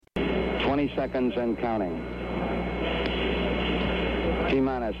20 seconds and counting.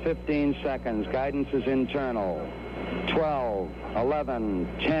 T-minus 15 seconds. Guidance is internal. 12, 11,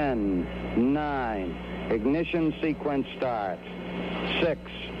 10, 9. Ignition sequence starts. 6,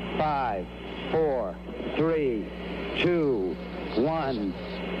 5, 4, 3, 2, 1,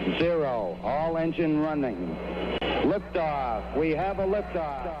 0. All engine running. Liftoff. We have a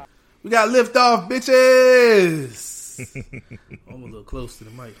liftoff. We got liftoff, bitches. I'm a little close to the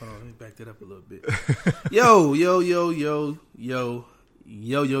mic. Hold on, let me back that up a little bit. Yo.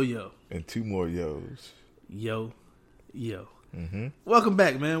 And two more yo's. Yo. Mm-hmm. Welcome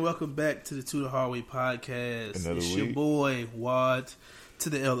back, man. Welcome back to the To The Hard Way podcast. Another it's week. Your boy, Wad,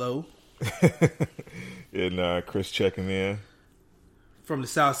 to the LO. And Chris checking in. From the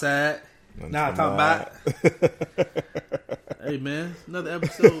south side. Now I'm talking about. Hey, man. Another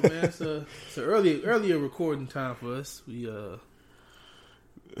episode, man. It's an earlier recording time for us. Yeah,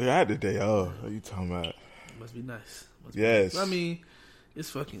 I had the day off. What are you talking about? Must be nice. Yes. I mean,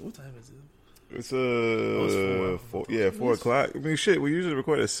 it's fucking, what time is it? It's it's 4. 4 o'clock. I mean, shit, we usually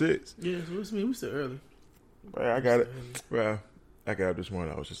record at 6. Yeah, so what's me? We still early. Right, I got it. Well, I got up this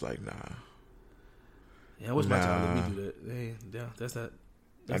morning. I was just like, nah. Yeah, what's my time? Let me do that. Damn, that's not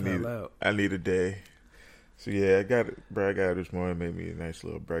allowed. I need a day. So yeah, I got it. Bro, I got up this morning. Made me a nice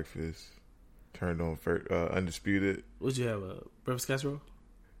little breakfast. Turned on Undisputed. What'd you have? A breakfast casserole?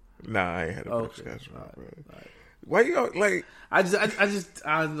 Nah, I ain't had a breakfast okay. casserole. All right. Why you like? I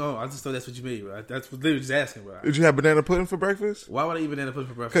know. I just thought that's what you made, bro. That's what they were just asking, bro. Did you have banana pudding for breakfast? Why would I eat banana pudding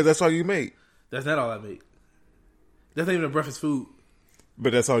for breakfast? Because that's all you make. That's not all I make. That's not even a breakfast food.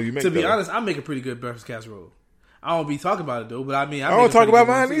 But that's all you make. To be honest, I make a pretty good breakfast casserole. I don't be talking about it though, but I mean, I don't talk about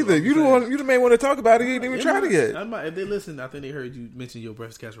mine either. You the main one to talk about it. You ain't even tried it yet. If they listen, I think they heard you mention your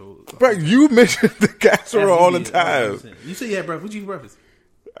breakfast casserole. Bro, you mentioned the casserole all the time. You said you had breakfast. What you eat for breakfast?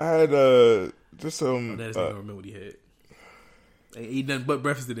 I had just some. I don't remember what he had. Ain't eat nothing but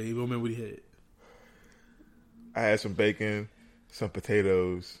breakfast today. You don't remember what he had. I had some bacon, some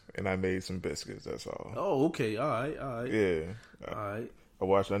potatoes, and I made some biscuits. That's all. Oh, okay. All right. Yeah. All right. I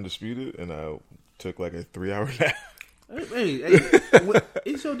watched Undisputed, and I took like a 3-hour nap. Hey,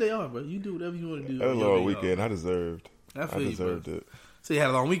 it's your day off, bro. You do whatever you want to do. That was a long weekend. Off. I deserved it. So you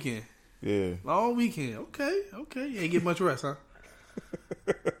had a long weekend? Yeah. Long weekend. Okay. You ain't get much rest, huh?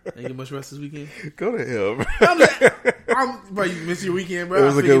 Ain't get much rest this weekend? Go to hell, bro. Bro, you missed your weekend, bro. It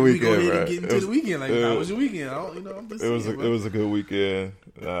was a good weekend, go ahead bro. And get into the weekend. Like, how was your weekend? It was a good weekend.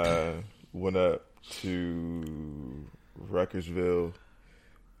 Went up to Ruckersville.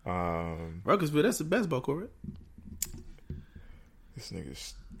 Ruckersville, that's the basketball court, right? This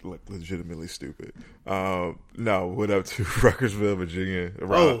nigga's legitimately stupid. No, went up to Ruckersville, Virginia.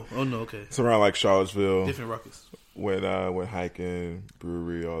 Oh no, okay. It's around like Charlottesville. Different Ruckers. Went hiking,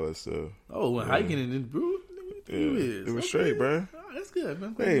 brewery, all that stuff. Oh, went hiking and then brewery. Yeah, it was straight, bro. Oh, that's good,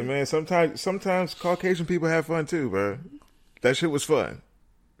 man. Hey, man, sometimes Caucasian people have fun too, bro. That shit was fun.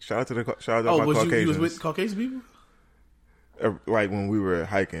 Shout out to my Caucasians. You was with Caucasian people? Like when we were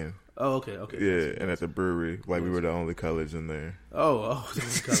hiking. Oh, okay. Yeah, and at the brewery, like we were the only colors in there. Oh,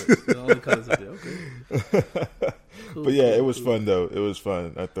 the only colors up there. Okay. Cool, but yeah, it was fun though. It was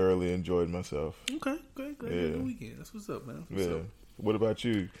fun. I thoroughly enjoyed myself. Okay, great. Yeah. Good weekend. That's what's up, man. What's up? What about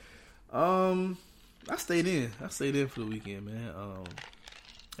you? I stayed in for the weekend, man.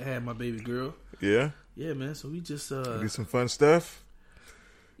 I had my baby girl. Yeah, man. So we just did some fun stuff.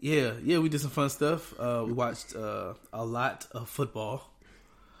 Yeah, we did some fun stuff. We watched a lot of football.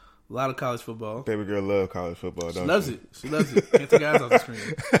 A lot of college football. Baby girl love college football, She loves it. Can't take her eyes off the screen.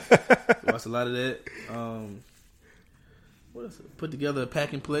 We watched a lot of that. What else? Put together a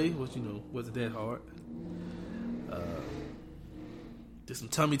pack and play, which, wasn't that hard. Did some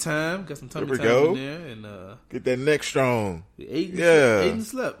tummy time. Got some tummy time in there. And get that neck strong. Ate and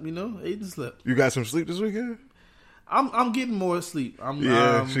slept, Ate and slept. You got some sleep this weekend? I'm getting more sleep.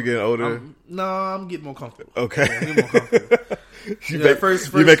 She getting older? I'm getting more comfortable. Okay. Yeah, I'm getting more comfortable.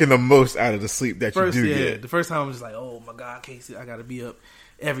 You're making the most out of the sleep that you do get. The first time I was just like, oh my God, I can't sleep. I got to be up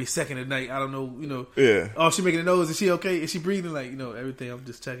every second of the night. I don't know, Yeah. Oh, she making a nose. Is she okay? Is she breathing? Like, everything. I'm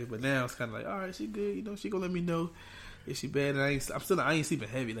just checking. But now it's kind of like, all right, she good. She gonna let me know if she bad. And I ain't sleeping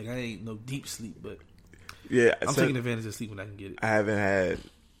heavy. Like, I ain't no deep sleep. But yeah, I'm taking advantage of sleep when I can get it.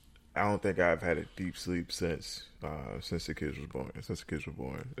 I don't think I've had a deep sleep since the kids were born.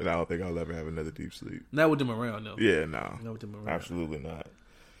 And I don't think I'll ever have another deep sleep. Not with them around, though. Yeah, no. Not with them around. Absolutely not.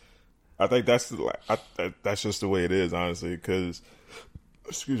 I think that's just the way it is, honestly, because,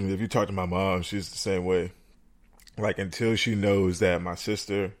 excuse me, if you talk to my mom, she's the same way. Like, until she knows that my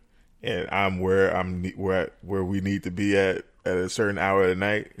sister and I'm where we need to be at, at a certain hour of the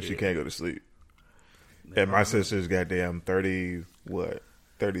night, she can't go to sleep. And my sister's goddamn 33,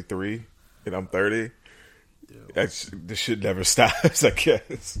 and I'm 30. This shit never stops, I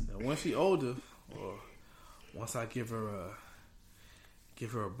guess. Now, once she older, or once I give her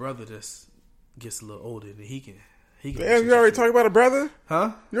a brother that gets a little older, then he can. Damn, you already talk about a brother?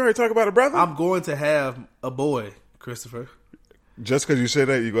 Huh? You already talk about a brother? I'm going to have a boy, Christopher. Just because you said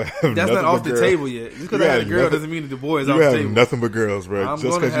that, you gonna have that's nothing not off but the girls. table yet. Just because I had a girl doesn't mean that the boy is off the You table. have nothing but girls, bro.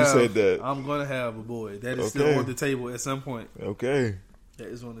 Just because you said that. I'm going to have a boy. That is still on the table at some point. Okay. That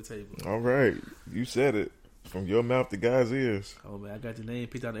is on the table. All right. You said it. From your mouth to God's ears. Oh man, I got the name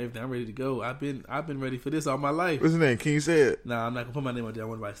picked out and everything. I'm ready to go. I've been ready for this all my life. What's his name? King Stead? Nah, I'm not gonna put my name out there. I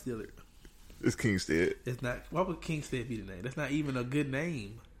want anybody to steal it. It's King Stead. It's not. Why would King Stead be the name? That's not even a good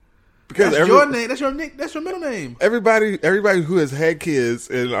name. Because that's your name. That's your nick. That's your middle name. Everybody who has had kids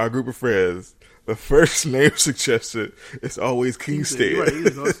in our group of friends, the first name suggested is always King Stead. Right, it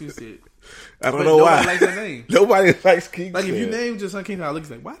is always King Stead. I don't know why. Nobody likes that name. Nobody likes King Like Stead. if you name just son King Stead, I look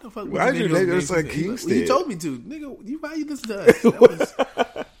like, why the fuck? Why did you name your son King Stead? Well, you told me to, nigga. Why you listen to us? That was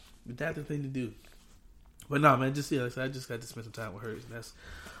that's the thing to do. But nah, man, just I just got to spend some time with her, and that's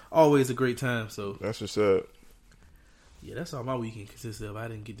always a great time. So that's what's up. Yeah, that's all my weekend consisted of. I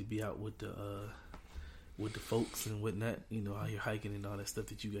didn't get to be out with the folks and whatnot, out here hiking and all that stuff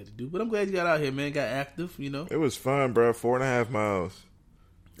that you got to do. But I'm glad you got out here, man. Got active, It was fun, bro. 4.5 miles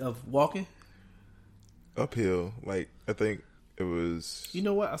of walking uphill. Like I think it was. You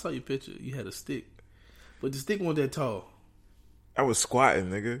know what? I saw your picture. You had a stick, but the stick wasn't that tall. I was squatting,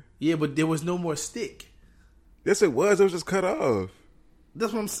 nigga. Yeah, but there was no more stick. Yes, it was. It was just cut off.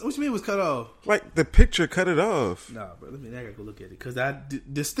 That's what you mean it was cut off? Like the picture cut it off. Nah, bro. I gotta go look at it because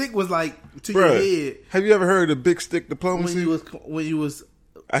the stick was like to your head. Have you ever heard of big stick diplomacy? When you was.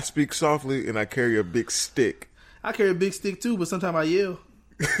 I speak softly and I carry a big stick. I carry a big stick too, but sometimes I yell.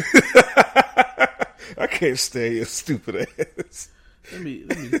 I can't stand your stupid ass. Let me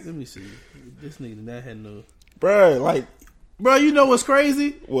see. This nigga did not have no. Bro, you know what's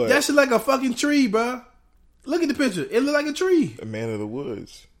crazy? What? That shit like a fucking tree, bro. Look at the picture. It look like a tree. A man of the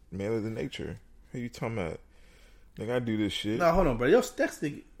woods, man of the nature. Who you talking about? Nigga, I do this shit. No, hold on, bro. Yo, that's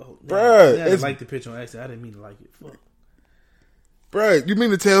the. Oh, bro, I didn't like the picture on accident. I didn't mean to like it. Fuck. Bro, you mean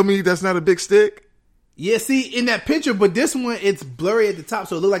to tell me that's not a big stick? Yeah, see, in that picture, but this one, it's blurry at the top,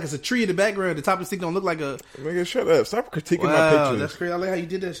 so it look like it's a tree in the background. The top of the stick don't look like a... Nigga, shut up. Stop critiquing my pictures. That's crazy. I like how you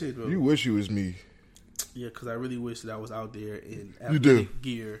did that shit, bro. You wish you was me. Yeah, because I really wish that I was out there in athletic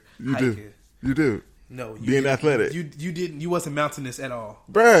gear hiking. You do. No. Being athletic. You didn't. You wasn't mounting this at all.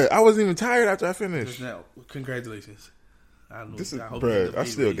 Bruh, I wasn't even tired after I finished. Now, congratulations. I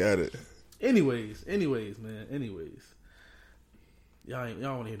still got it. Anyways, man. Y'all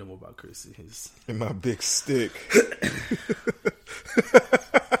want to hear no more about Chris. And my big stick.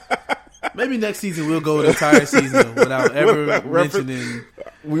 Maybe next season we'll go the entire season without ever mentioning.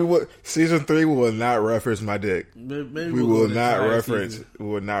 Season 3 we will not reference my dick. Maybe we will not reference. Season. We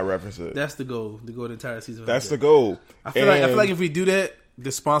will not reference it. That's the goal. To go the entire season. That's the goal. I feel like if we do that,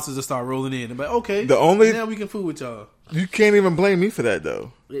 the sponsors will start rolling in. But okay, now we can fool with y'all. You can't even blame me for that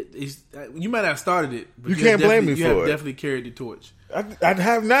though. You might have started it, but you can't blame me for it. You have definitely carried the torch. I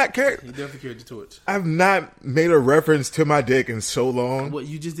have not carried. You definitely carried the torch. I've not made a reference to my dick in so long. Well,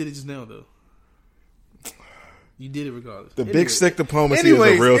 you just did it just now though. You did it regardless. The big stick diplomacy is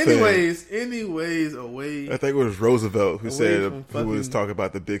a real thing. Anyways, away. I think it was Roosevelt who was talking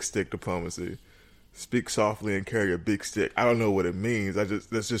about the big stick diplomacy. Speak softly and carry a big stick. I don't know what it means.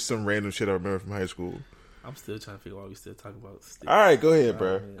 That's just some random shit I remember from high school. I'm still trying to figure out why we still talk about sticks. All right, go ahead,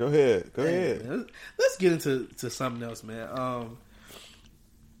 bro. Go ahead. Man. Let's get into something else, man.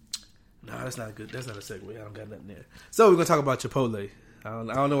 No, that's not good. That's not a segue. I don't got nothing there. So we're gonna talk about Chipotle. I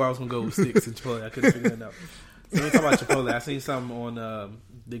don't know where I was gonna go with sticks and Chipotle. I couldn't figure that out. So we're talking about Chipotle. I seen something on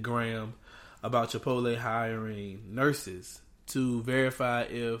the gram about Chipotle hiring nurses to verify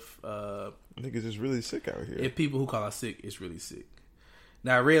if niggas is really sick out here. If people who call out sick is really sick.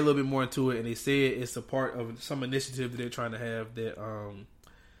 Now I read a little bit more into it, and they said it's a part of some initiative that they're trying to have that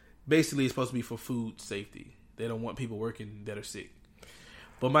basically is supposed to be for food safety. They don't want people working that are sick.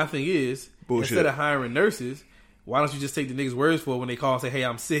 But my thing is, instead of hiring nurses, why don't you just take the niggas' words for it when they call and say, "Hey,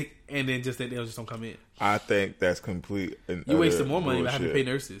 I'm sick," and then just that they just don't come in? I think that's complete. You wasting more money by having to pay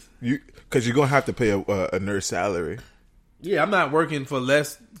nurses. Because you're gonna have to pay a nurse salary. Yeah, I'm not working for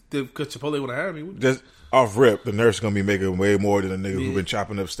less because Chipotle want to hire me. Just off rip, the nurse gonna be making way more than a nigga who been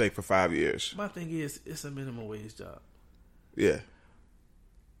chopping up steak for 5 years. My thing is, it's a minimum wage job. Yeah.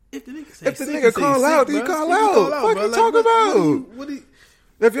 If the nigga call out, he call out. What you talking about?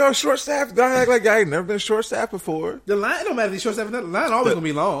 If y'all short staffed, don't act like y'all ain't never been short staffed before. The line don't matter if they short staff. The line always gonna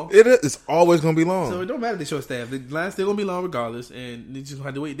be long. It's always gonna be long. So it don't matter if they short staff. The line's still gonna be long regardless, and they just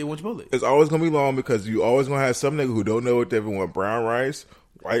have to wait. They want Chipotle. It's always gonna be long because you always gonna have some nigga who don't know if they want brown rice,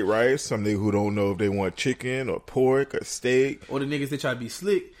 white rice. Some nigga who don't know if they want chicken or pork or steak. Or the niggas that try to be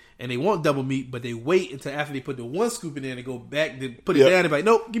slick and they want double meat, but they wait until after they put the one scoop in there and they go back to put it down and be like,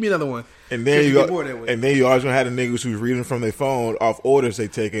 nope, give me another one. And then you always gonna have the niggas who's reading from their phone off orders they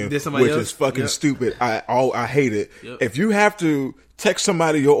taking, which is fucking stupid. I hate it. Yep. If you have to text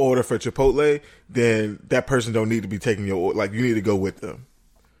somebody your order for Chipotle, then that person don't need to be taking your order. Like, you need to go with them.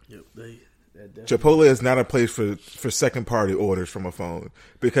 Yep. Chipotle is not a place for second party orders from a phone,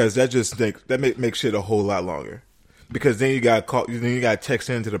 because that just makes shit a whole lot longer. Because then you got text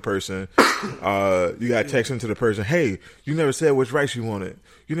into the person. Hey, you never said which rice you wanted.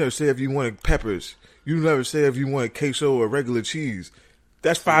 You never said if you wanted peppers. You never said if you wanted queso or regular cheese.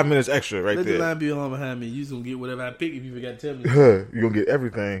 That's 5 minutes extra right there. Let the line be along behind me. You just gonna get whatever I pick if you forgot to tell me. You're gonna get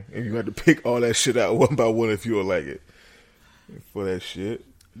everything, and you have to pick all that shit out one by one if you would like it. For that shit.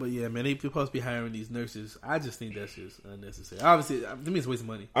 But yeah, man, they supposed to be hiring these nurses. I just think that's just unnecessary. Obviously, to me, it's a waste of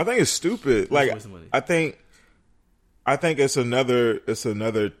money. I think it's stupid. It's like, I think it's another,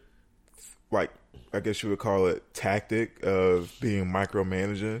 like, I guess you would call it tactic of being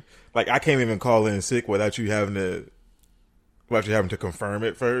micromanaging. Like, I can't even call in sick without you having to confirm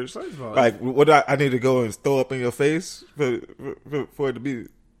it first. First of all, like, what I need to go and throw up in your face for it to be.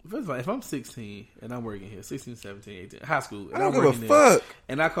 First of all, if I'm 16 and I'm working here, 16, 17, 18, high school, and I don't I'm give a fuck.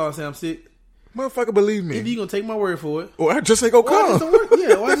 And I call and say I'm sick, motherfucker, believe me. either you gonna take my word for it, or I just ain't gonna come.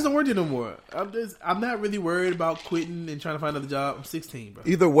 Or I just don't work here no more. I'm not really worried about quitting and trying to find another job. I'm 16, bro.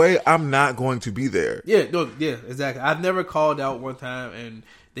 Either way, I'm not going to be there. Yeah, exactly. I've never called out one time and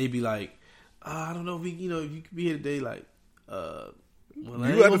they'd be like, I don't know if if you could be here today, like, well,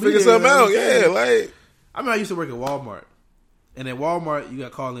 you have to figure something out. Yeah, like, I mean, I used to work at Walmart, and at Walmart you got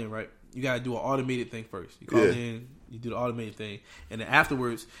to call in, right? You got to do an automated thing first. You call in, you do the automated thing, and then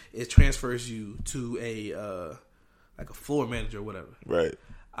afterwards it transfers you to a like a floor manager or whatever. Right.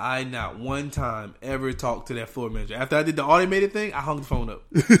 I not one time ever talked to that floor manager. After I did the automated thing, I hung the phone up.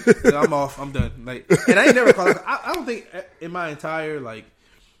 I'm off. I'm done. Like, and I ain't never called. I don't think in my entire like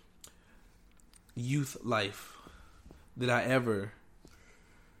youth life did I ever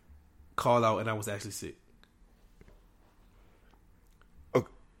call out and I was actually sick.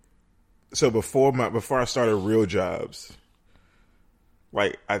 So before I started real jobs,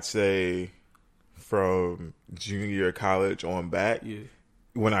 like, I'd say from junior year of college on back,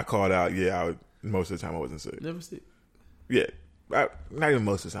 when I called out, most of the time I wasn't sick. Never sick. Yeah, not even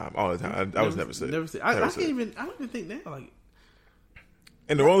most of the time. All the time, I was never sick. Never sick. I don't even think now. Like,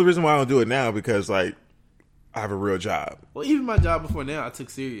 and the only reason why I don't do it now because, like, I have a real job. Well, even my job before now, I took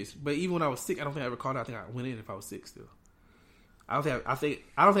serious. But even when I was sick, I don't think I ever called out. I think I went in if I was sick still. I don't think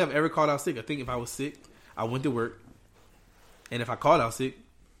I've ever called out sick. I think if I was sick, I went to work, and if I called out sick,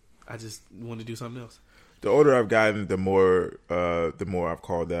 I just wanted to do something else. The older I've gotten, the more I've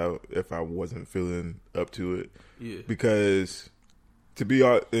called out if I wasn't feeling up to it. Yeah. Because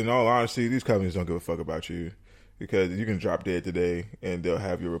in all honesty, these companies don't give a fuck about you, because you can drop dead today and they'll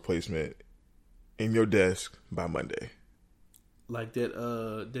have your replacement in your desk by Monday. Like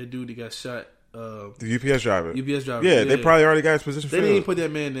that dude that got shot. The UPS driver. Yeah, they probably already got his position They filled. didn't even put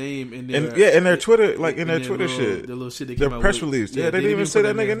that man's name in there. In their Twitter, like in their Twitter shit. The little shit they their came out press with. release. Yeah, they didn't even say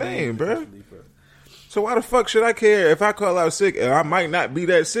that nigga name, bro. So why the fuck should I care if I call out sick and I might not be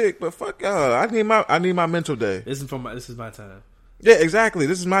that sick? But fuck y'all, I need my mental day. This is my time. Yeah, exactly.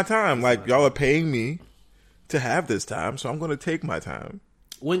 This is my time. Like, y'all are paying me to have this time, so I'm going to take my time.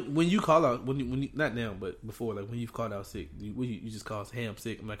 When you call out, when you not now, but before, like when you've called out sick, you just call, hey, I'm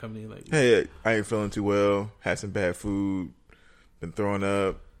sick. I'm not coming in. Like, hey, I ain't feeling too well. Had some bad food. Been throwing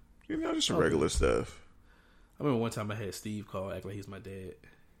up. Just some regular stuff. I remember one time I had Steve call, act like he's my dad.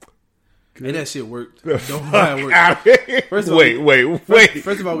 Good. And that shit worked. Don't mind work. First of all, wait.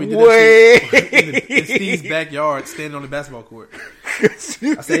 First of all, we did that shit in Steve's backyard, standing on the basketball court. I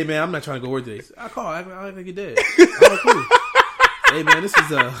say, hey, man, I'm not trying to go work today. I call. I think you're dead. I'm like, cool. Hey, man, this is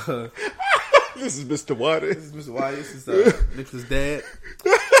this is Mr. Waters. This is Mr. Waters. This is Nicholas' dad.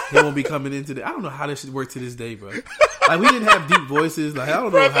 He won't be coming into the. I don't know how this shit worked to this day, bro. Like, we didn't have deep voices. Like, I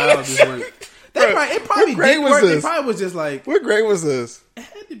don't know how this worked. It probably did work. It probably was just like. What grade was this? It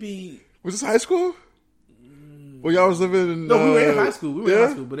had to be. Was this high school? Well, y'all was living in. No, we were in high school. We were in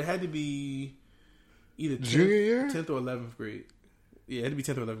high school, but it had to be either junior year, 10th or 11th grade. Yeah, it had to be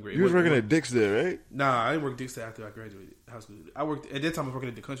 10th or 11th grade. You was working at Dick's there, right? Nah, I didn't work at Dick's after I graduated high school. I worked at that time. I was working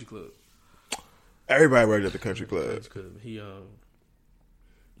at the country club. Everybody worked at the country club. He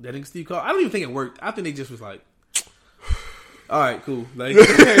That nigga Steve called. I don't even think it worked. I think they just was like, all right, cool. Like,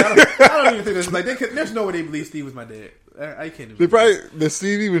 I don't even think this. Like, there's no way they believe Steve was my dad. I can't even. They probably, did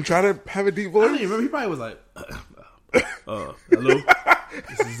Steve even try to have a deep voice? I don't even remember. He probably was like, hello,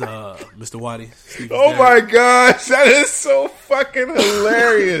 this is Mr. Waddy. Oh my gosh, that is so fucking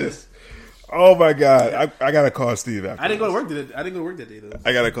hilarious. Oh my god, I gotta call Steve after. I didn't go to work that day though.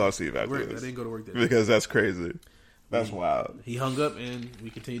 I gotta call Steve after this. I didn't go to work that day because that's crazy. That's wild. He hung up and we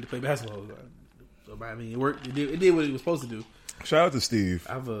continued to play basketball. So, I mean, it worked. It did what it was supposed to do. Shout out to Steve.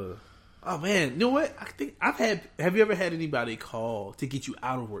 Oh man, you know what? I think I've had. Have you ever had anybody call to get you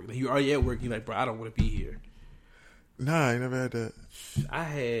out of work? Like you're already at work, you're like, bro, I don't want to be here. Nah, I never had that. I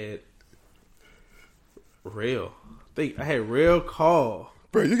had Rail. I had Rail call.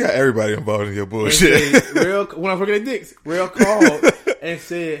 Bro, you got everybody involved in your bullshit. Rail, when I was working at Dick's, Rail called and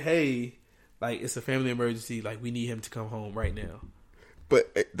said, "Hey, like it's a family emergency. Like we need him to come home right now."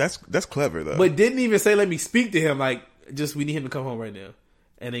 But that's clever though. But didn't even say, "Let me speak to him." Like just we need him to come home right now.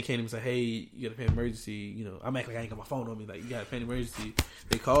 And they came and said, "Hey, you got a family emergency." You know, I'm acting like I ain't got my phone on me. Like you got a family emergency.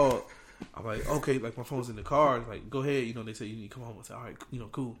 They called. I'm like, okay, like my phone's in the car. Like, go ahead. You know, they say you need to come home. I said, all right, you know,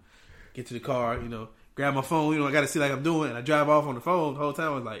 cool. Get to the car. You know, grab my phone. You know, I got to see like I'm doing. And I drive off on the phone the whole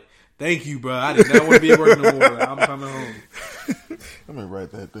time. I was like, thank you, bro. I did not want to be at work no more. Like, I'm coming home. I'm gonna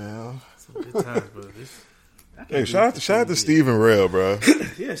write that down. Some good times, bro. Hey, shout out to Steve and Rail, bro.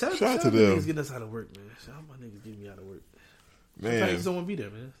 Yeah, shout out to them. Niggas getting us out of work, man. Shout out my niggas getting me out of work. Man, sometimes you just don't want to be there,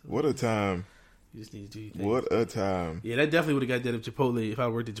 man. What a time. You just need to do your thing. What a time. Yeah, that definitely would have got that at Chipotle. If I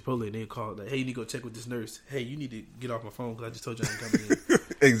worked at Chipotle and they called, like, hey, you need to go check with this nurse. Hey, you need to get off my phone because I just told you I'm coming in.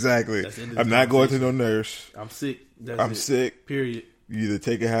 Exactly. I'm not going to no nurse. I'm sick. I'm sick. Period. You either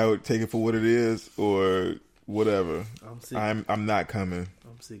take it for what it is, or whatever. I'm sick. I'm not coming.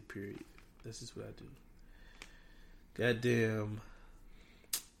 I'm sick. Period. That's just what I do. Goddamn.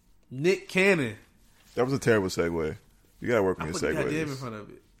 Nick Cannon. That was a terrible segue. You gotta work on your segues. Goddamn in front of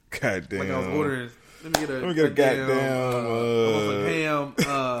it. Goddamn. Like I was ordering. Let me get a goddamn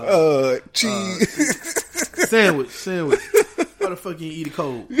ham. Cheese. Sandwich. Why the fuck you eat it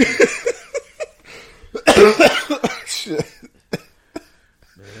cold? Shit.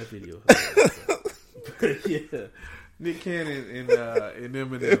 Man, that video. Yeah. Nick Cannon and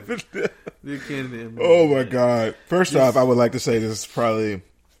Eminem. Nick Cannon and Eminem. Oh my god. First off, I would like to say this is probably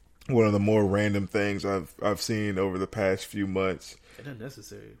one of the more random things I've seen over the past few months. It's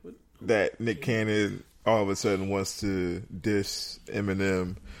unnecessary. That Nick Cannon all of a sudden wants to diss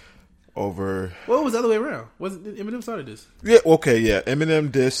Eminem over. Well, it was the other way around. Eminem started this? Yeah. Okay. Yeah. Eminem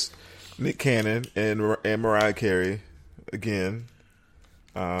dissed Nick Cannon and Mariah Carey again.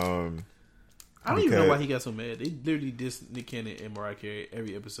 I don't even know why he got so mad. They literally dissed Nick Cannon and Mariah Carey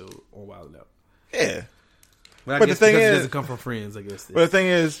every episode on Wild 'N Out. Yeah. But I guess the thing is, it doesn't come from friends, I guess. But the thing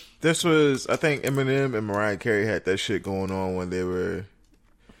is, I think Eminem and Mariah Carey had that shit going on when they were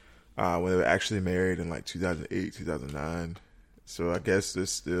actually married in like 2008, 2009. So I guess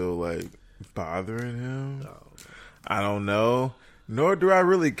it's still like bothering him. Oh, I don't know. Nor do I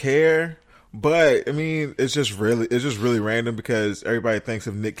really care. But I mean, it's just really random because everybody thinks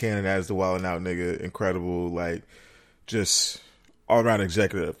of Nick Cannon as the Wild 'N Out nigga, incredible, like just all around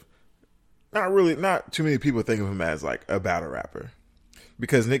executive. Not too many people think of him as like a battle rapper,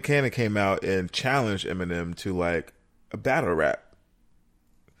 because Nick Cannon came out and challenged Eminem to like a battle rap,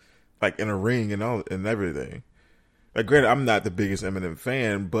 like in a ring and everything. Like, granted, I'm not the biggest Eminem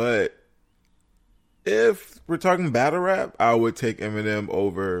fan, but if we're talking battle rap, I would take Eminem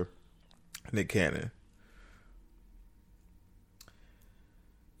over Nick Cannon.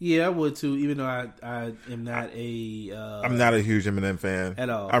 Yeah, I would too. Even though I am not I'm not a huge Eminem fan at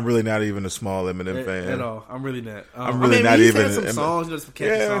all. I'm really not even a small Eminem fan at all. I'm really not. He's had some songs, some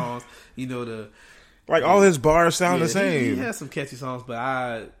catchy songs. Like all his bars sound the same. He has some catchy songs, but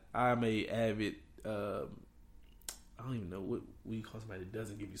I'm a avid. I don't even know what you call somebody that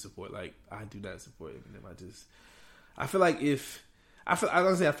doesn't give you support. Like, I do not support Eminem. I feel like I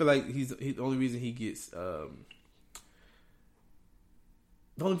feel like he's the only reason he gets.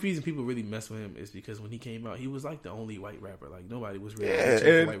 The only reason people really mess with him is because when he came out, he was like the only white rapper. Like, nobody was really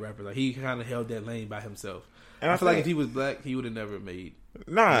a white rapper. Like, he kind of held that lane by himself. And I feel like if he was black, he would have never made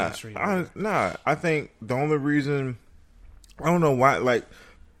mainstream. I think the only reason, I don't know why, like,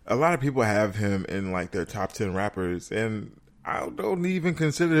 a lot of people have him in like their top 10 rappers, and I don't even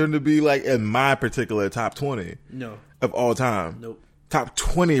consider him to be like in my particular top 20 of all time. Nope. Top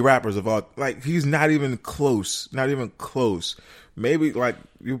 20 rappers of all, like, he's not even close. Maybe like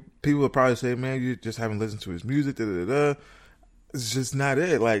people would probably say, man, you just haven't listened to his music. It's just not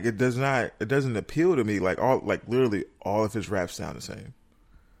it. Like, it doesn't appeal to me. Like, literally all of his raps sound the same.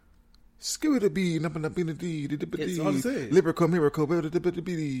 Lyrical miracle.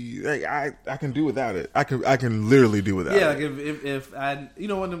 Like I can do without it. I can literally do without it. Yeah, like if I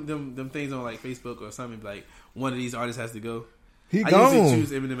one of them things on like Facebook or something, like one of these artists has to go. He I gone. usually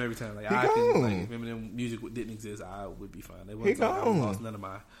choose Eminem every time. Like He I gone. think like if Eminem music didn't exist, I would be fine. It wasn't He like I gone. lost none of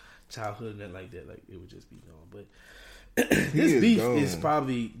my childhood and nothing like that. Like it would just be gone. But this beef is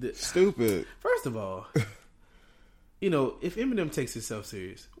probably stupid. First of all, if Eminem takes himself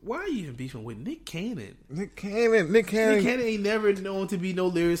serious, why are you even beefing with Nick Cannon? Nick Cannon ain't never known to be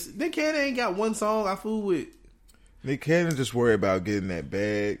no lyricist. Nick Cannon ain't got one song I fool with. Nick Cannon just worried about getting that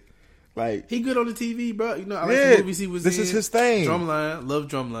bag. Like he good on the TV, bro. I like the movies he was in. This is his thing. Drumline, love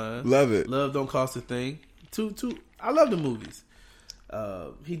Drumline, love it. Love Don't Cost a Thing. I love the movies.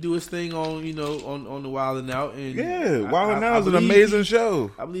 He do his thing on on the Wild 'N Out, and Wild 'N Out is an amazing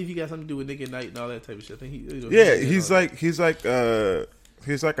show. I believe he got something to do with Nick at Night and all that type of shit. I think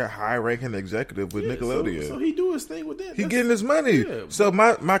he's like a high ranking executive with Nickelodeon. So he do his thing with that. He getting his money. Yeah, so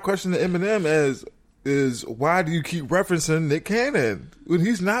my question to Eminem is why do you keep referencing Nick Cannon when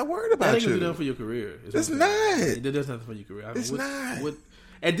he's not worried about that you? That ain't done for your career. It's not. It does nothing for your career. It's not.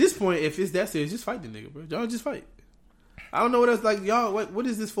 At this point, if it's that serious, just fight the nigga, bro. Y'all just fight. I don't know what else. Like y'all, what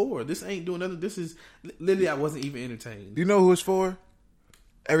is this for? This ain't doing nothing. This is literally I wasn't even entertained. You know who it's for?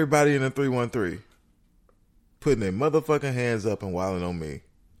 Everybody in the 313 putting their motherfucking hands up and wilding on me.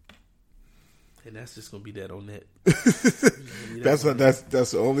 And that's just gonna be that on that. That's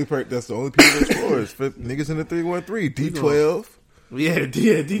the only people that's for is for niggas in the 313. D12. Yeah,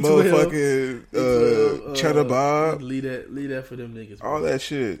 D12. Motherfucking Cheddar Bob. Leave that for them niggas. Bro. All that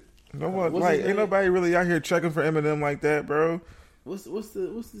shit. No one ain't nobody really out here checking for Eminem like that, bro. What's his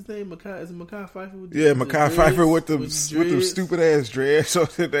name? Makai? Is it Makai Pfeiffer? Makai Pfeiffer with them stupid ass dreads or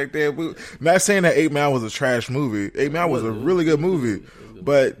shit like that. Not saying that 8 Mile was a trash movie. 8 Mile was a really good movie.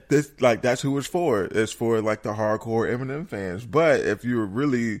 But this, like, that's who it's for. It's for like the hardcore Eminem fans. But if you're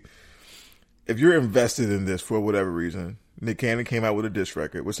invested in this for whatever reason, Nick Cannon came out with a diss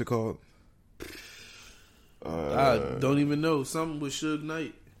record. What's it called? I don't even know. Something with Suge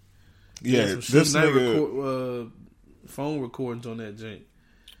Knight. Yeah, this nigga phone recordings on that jank.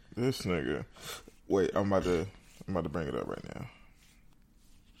 This nigga. Wait, I'm about to bring it up right now.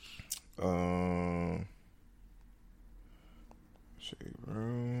 Shade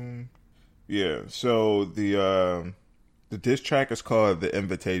Room. Yeah, so the diss track is called The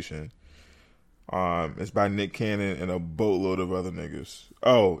Invitation. It's by Nick Cannon and a boatload of other niggas.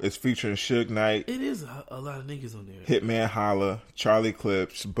 Oh, it's featuring Suge Knight. It is a lot of niggas on there. Hitman Holla, Charlie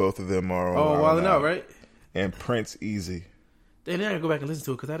Clips, both of them are on Wild 'N Out, right? And Prince Easy. They never go back and listen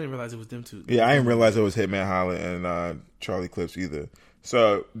to it because I didn't realize it was them two. Yeah, I didn't realize it was Hitman Holla and Charlie Clips either.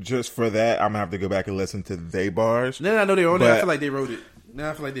 So just for that, I'm gonna have to go back and listen to they bars. Now that I know they're on there, I feel like they wrote it.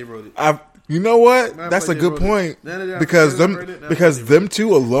 You know what? That's a good point because them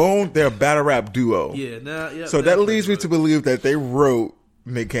two alone, they're a battle rap duo. Yeah, so that leads me to believe that they wrote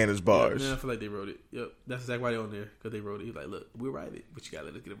Nick Cannon's bars. I feel like they wrote it. Yep, that's exactly why they're on there because they wrote it. He's like, look, we'll write it, but you gotta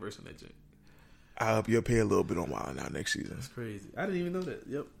let us get a verse on that joint. I hope you'll pay a little bit on Wild 'N Out next season. That's crazy. I didn't even know that.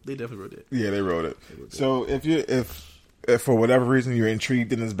 Yep, they definitely wrote it. Yeah, they wrote it. So if for whatever reason you're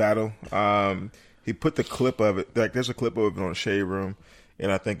intrigued in this battle, he put the clip of it. Like there's a clip of it on Shade Room,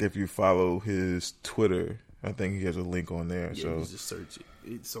 and I think if you follow his Twitter, I think he has a link on there. Yeah, so you just search it.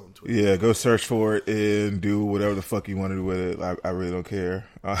 It's on Twitter. Yeah, go search for it and do whatever the fuck you want to do with it. I really don't care.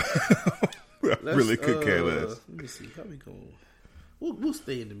 I really could care less. Let me see how we going. We'll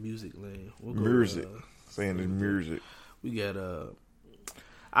stay in the music lane. We'll go, music. Stay in the music. We got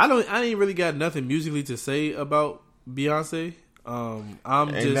I ain't really got nothing musically to say about Beyonce. I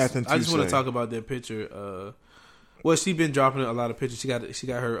just want to talk about that picture. Well, she been dropping a lot of pictures. She got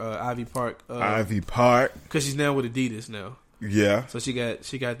her Ivy Park. Ivy Park, because she's now with Adidas now. Yeah. So she got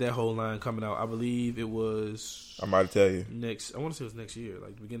that whole line coming out. I believe it was. I'm about to tell you. Next, I want to say it was next year,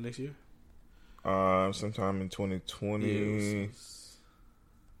 like the beginning of next year. Sometime in 2020.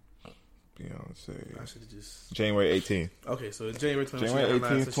 Beyonce. I should have just January 18th. Okay, so January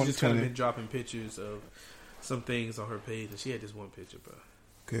 18th, so she's just kind of been dropping pictures of some things on her page, and she had this one picture, bro.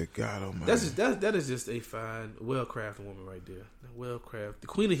 Good God Almighty! That is just a fine, well-crafted woman right there. Well-crafted, the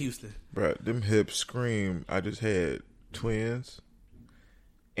Queen of Houston, bro. Them hips scream. I just had twins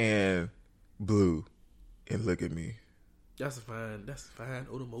and blue, and look at me. That's a fine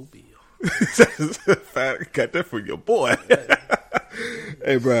automobile. That's a fine. Got that for your boy.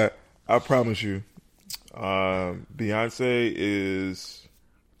 Hey, bro. I promise you, Beyonce is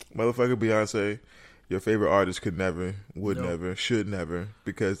motherfucker. Beyonce, your favorite artist could never, would never, should never,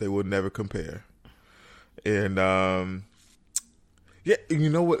 because they would never compare. And Yeah, you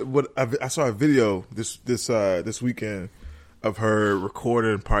know what? I saw a video this weekend of her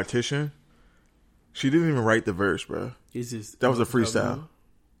recording Partition. She didn't even write the verse, bro. That was a freestyle.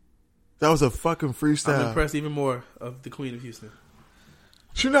 That was a fucking freestyle. I'm impressed even more of the Queen of Houston.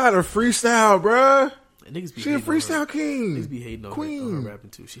 She know how to freestyle, bro. She a freestyle king. Niggas be hating on her rapping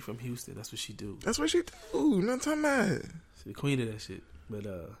too. She from Houston. That's what she do. That's what she do. Not talking about. She the queen of that shit. But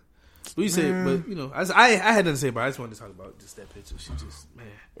what you say? But you know, I had nothing to say about it. I just wanted to talk about just that picture. She just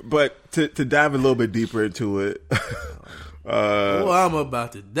But to dive a little bit deeper into it. I'm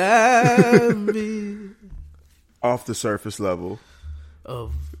about to dive off the surface level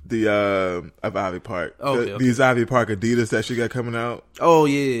of Ivy Park. Okay. These Ivy Park Adidas that she got coming out. Oh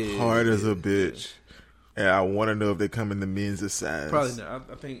yeah, hard as a bitch. And I want to know if they come in the men's size. Probably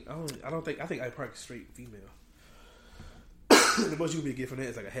not. I think Ivy Park is straight female. The most you can get from that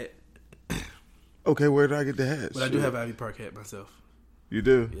is like a hat. Okay, where did I get the hat? But I do have an Ivy Park hat myself. You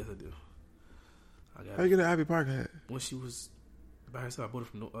do? Yes, I do. How you get an Ivy Park hat? When she was by herself, I bought it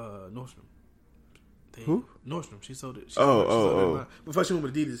from Nordstrom. Who? Nordstrom. She sold it. Oh. Before she went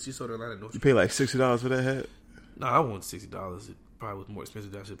with Adidas, she sold it online at Nordstrom. You pay like $60 for that hat? No, I want $60. It probably was more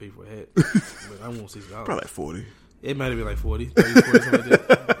expensive than I should pay for a hat. But I want $60. Probably like 40. It might have been like 40, 30, 40, something like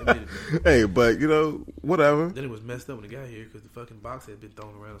that. Hey, but you know, whatever. Then it was messed up when it got here because the fucking box had been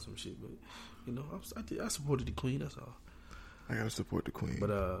thrown around or some shit. But you know, I supported the Queen. That's all. I gotta support the Queen.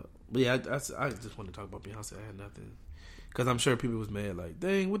 But yeah, I just wanted to talk about Beyonce. I had nothing because I'm sure people was mad. Like,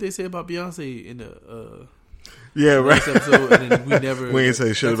 dang, what they say about Beyonce in the yeah, right. episode, and then we ain't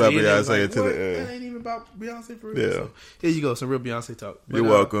say shit about Beyonce until the end. It ain't even about Beyonce for real. Yeah. So, here you go, some real Beyonce talk. But, you're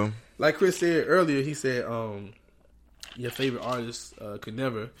welcome. Like Chris said earlier, he said, your favorite artist could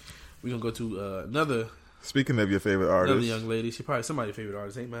never. We're gonna go to another. Speaking of your favorite artist, another young lady. She probably somebody's favorite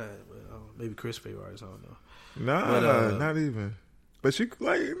artist, ain't mine, but maybe Chris' favorite artist. I don't know. Nah, not even. But she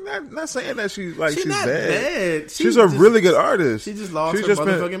like not saying that she's not bad. She's a really good artist. She just lost her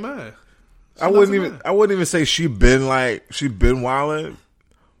motherfucking mind. I wouldn't even say she been wilding,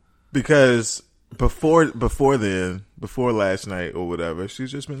 because before last night or whatever,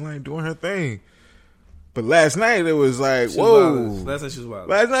 she's just been like doing her thing. But last night it was like, whoa. Last night she was wild.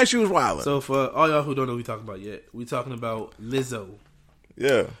 Last night she was wilding. So for all y'all who don't know what we talking about yet, we talking about Lizzo.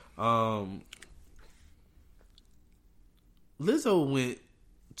 Yeah. Lizzo went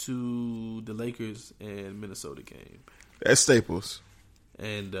to the Lakers and Minnesota game at Staples,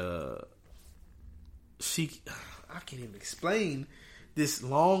 and I can't even explain this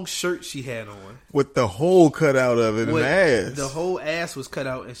long shirt she had on with the hole cut out of it and the ass. The whole ass was cut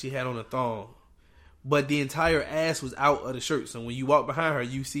out, and she had on a thong, but the entire ass was out of the shirt. So when you walk behind her,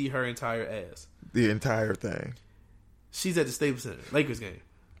 you see her entire ass, the entire thing. She's at the Staples Center, Lakers game.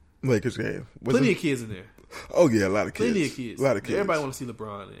 Plenty of kids in there. Oh yeah, a lot of kids. Plenty of kids. A lot of kids. Everybody want to see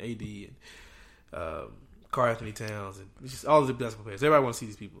LeBron and AD and Karl Anthony Towns and just all the basketball players. Everybody want to see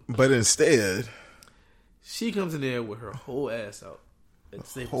these people. But instead, she comes in there with her whole ass out. At the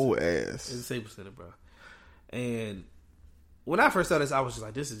Staples Center. At the Staples Center, bro. And when I first saw this, I was just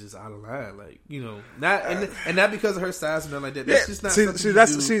like, "This is just out of line." Like, you know, not because of her size and nothing like that. That's just not. See,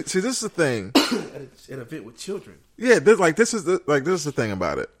 this is the thing. At an event with children. Yeah, this is the thing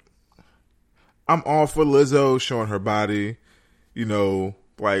about it. I'm all for Lizzo showing her body, you know,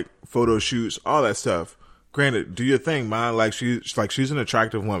 like photo shoots, all that stuff. Granted, do your thing, man. Like she's an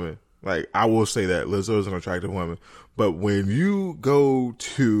attractive woman. Like, I will say that Lizzo is an attractive woman. But when you go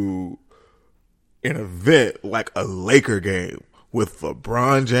to an event like a Laker game with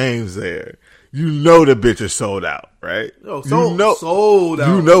LeBron James there, you know the bitch is sold out, right? Sold out.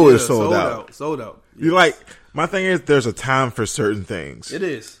 You know it's sold out. Sold out. Yes. You like. My thing is, there's a time for certain things. It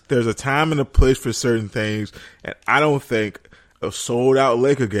is. There's a time and a place for certain things, and I don't think a sold-out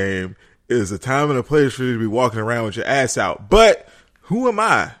Laker game is a time and a place for you to be walking around with your ass out. But who am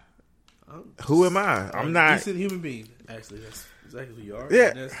I? I'm not. Decent human being. Actually, that's exactly who you are.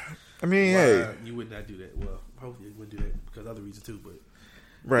 Yeah. I mean, hey, you would not do that. Well, hopefully you wouldn't do that because other reasons too. But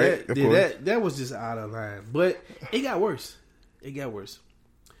right, that was just out of line. But it got worse.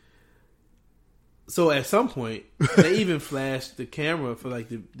 So at some point, they even flashed the camera for like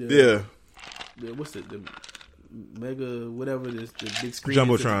the what's it, the mega whatever it is, the big screen,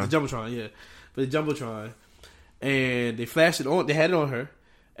 Jumbotron, for the Jumbotron, and they flashed it on. They had it on her,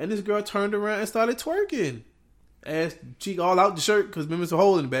 and this girl turned around and started twerking, ass cheek all out the shirt because remember it's a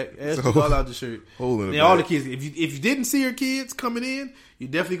hole in the back, ass cheek all out the shirt, hole in the back. All the kids. If you didn't see her kids coming in, you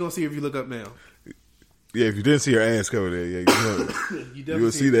definitely gonna see her if you look up now. Yeah, if you didn't see her ass coming in, you know, you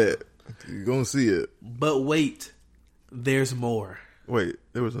will see that. You're going to see it. But wait, there's more. Wait,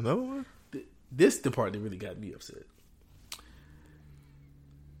 there was another one? This the part that really got me upset.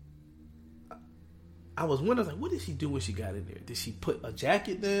 I was wondering, like, what did she do when she got in there? Did she put a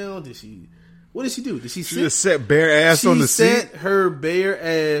jacket down? What did she do? Did she just set bare ass on the seat? She set her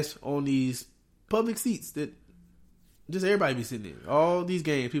bare ass on these public seats that just everybody be sitting in. All these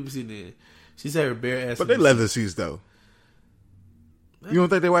games, people sitting in. She set her bare ass. But they leather seats though. You don't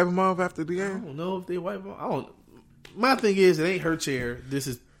think they wipe them off after the game? I don't know if they wipe them off. My thing is, it ain't her chair. This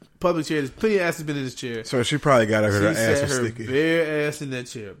is public chair. There's plenty of ass has been in this chair. So she probably got her ass was sticky. She set her bare ass in that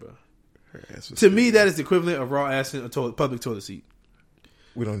chair, bro. To me, that is the equivalent of raw ass in a public toilet seat.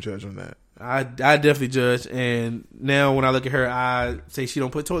 We don't judge on that. I definitely judge, and now when I look at her, I say she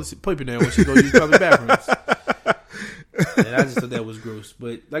don't put toilet paper down when she go use public bathrooms. And I just thought that was gross.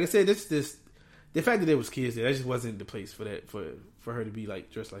 But like I said, this the fact that there was kids there, that just wasn't the place for that for her to be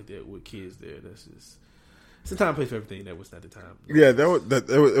like dressed like that with kids there. That's just it's a time and place for everything. That was not the time. Yeah, it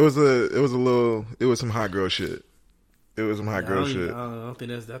was some hot girl shit. It was some hot girl shit. I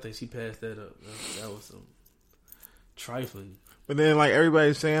think she passed that up. That was some trifling. But then, like,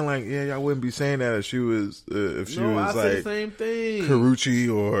 everybody's saying, like, yeah, y'all wouldn't be saying that if she was I like said the same thing.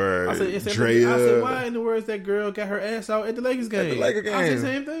 Karuchi or Drea. I said, why in the words that girl got her ass out at the Lakers game? At the Lakers game. I said the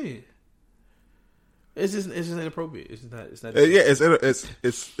same thing. It's just inappropriate. It's not.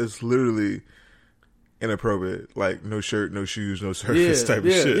 It's literally inappropriate. Like, no shirt, no shoes, no surface type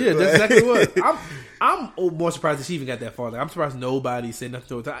of shit. Yeah, that's exactly what. I'm more surprised that she even got that far. Like, I'm surprised nobody said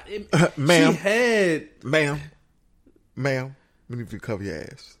nothing to her. Ma'am. She had... Ma'am, we need to cover your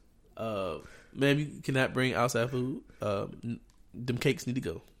ass. Ma'am, you cannot bring outside food. Them cakes need to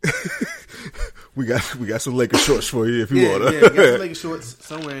go. we got some Lakers shorts for you if you want to. Yeah, got some Lakers shorts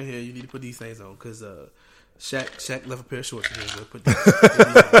somewhere in here. You need to put these things on because Shaq left a pair of shorts in here. So put these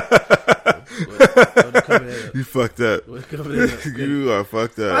on. You fucked up. You are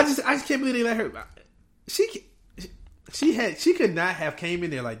fucked up. I just can't believe they let her. She could not have came in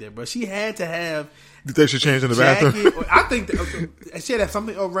there like that, bro. She had to have. You think she changed in the bathroom? I think she had to have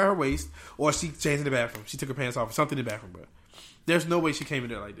something around her waist, or she changed in the bathroom. She took her pants off, or something in the bathroom, bro. There's no way she came in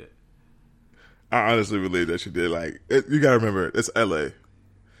there like that. I honestly believe that she did. Like, you gotta remember, it's LA. I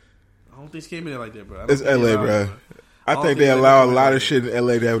don't think she came in there like that, bro. It's LA, bro. I think they allow a lot of shit in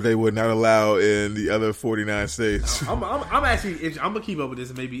LA that they would not allow in the other 49 states. I'm gonna keep up with this,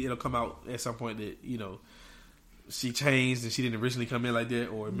 and maybe it'll come out at some point that she changed and she didn't originally come in like that,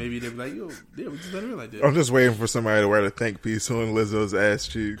 or maybe they'll be like, yo, yeah, we just let her in like that. I'm just waiting for somebody to wear the think piece on Lizzo's ass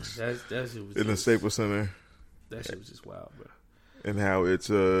cheeks. That shit was in the Staples Center. That shit was just wild, bro. And how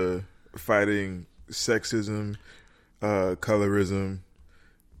it's fighting sexism, colorism,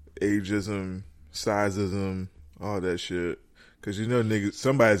 ageism, sizeism, all that shit. Because niggas,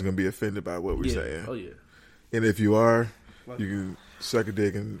 somebody's gonna be offended by what we're saying. Oh yeah. And if you are, you can suck a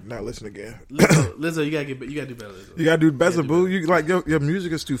dick and not listen again. Lizzo, you gotta do better, Lizzo. You gotta do better, boo. You like your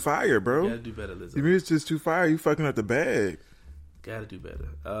music is too fire, bro. You gotta do better, Lizzo. Your music is too fire. You fucking up the bag. Gotta do better.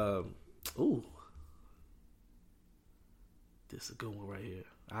 Ooh, this is a good one right here.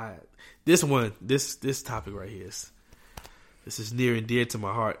 This topic right here this is near and dear to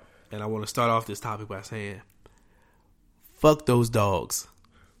my heart, and I want to start off this topic by saying, "Fuck those dogs."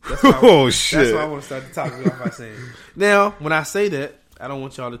 Shit! That's what I want to start the topic off by saying. Now, when I say that, I don't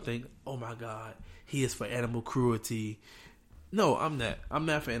want y'all to think, "Oh my God, he is for animal cruelty." No, I'm not. I'm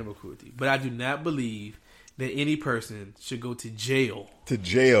not for animal cruelty, but I do not believe that any person should go to jail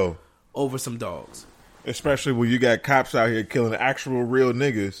over some dogs. Especially when you got cops out here killing actual real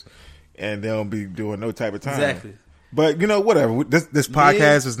niggas, and they don't be doing no type of time. Exactly. But whatever. This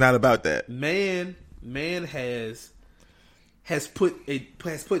podcast is not about that. Man has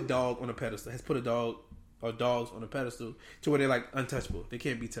put dog on a pedestal. Has put a dog or dogs on a pedestal to where they're like untouchable. They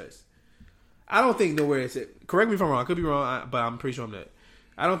can't be touched. I don't think nowhere it says. Correct me if I'm wrong. I could be wrong, but I'm pretty sure I'm not.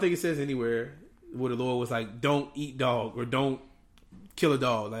 I don't think it says anywhere where the Lord was like, "Don't eat dog" or "Don't kill a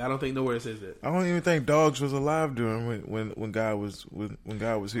dog." Like, I don't think nowhere it says that. I don't even think dogs was alive during when God was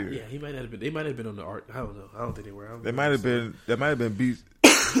here. Yeah, he might not have been. They might have been on the ark. I don't know. I don't think they were. They might have been. That might have been beast.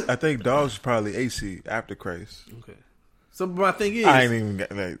 I think dogs was probably AC after Christ. Okay. So my thing is, I ain't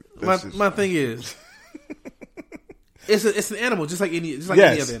even like. My thing is, it's an animal just like any other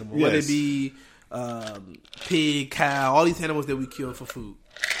animal, whether it be pig, cow, all these animals that we kill for food.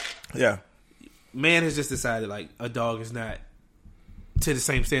 Yeah. Man has just decided like a dog is not to the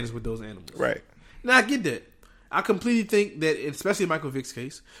same standards with those animals. Right. Now I get that. I completely think that, especially in Michael Vick's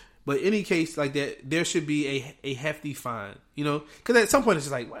case, but any case like that, there should be a hefty fine. Because at some point it's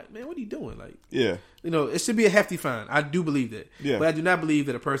just like, what are you doing? Like, yeah. It should be a hefty fine. I do believe that. Yeah. But I do not believe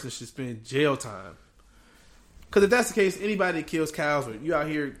that a person should spend jail time. Because if that's the case, anybody that kills cows or you out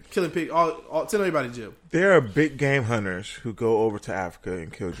here killing pigs, send everybody to jail. There are big game hunters who go over to Africa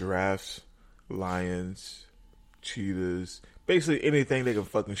and kill giraffes lions, cheetahs, basically anything they can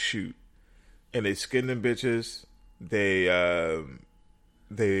fucking shoot, and they skin them bitches. They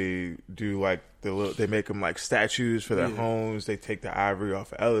do like they make them like statues for their homes. They take the ivory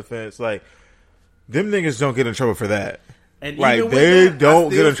off of elephants. Like, them niggas don't get in trouble for that. And like, they that, don't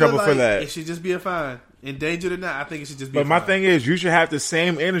get in trouble for that. It should just be a fine. Endangered or not, I think it should just be a fine. But my thing is, you should have the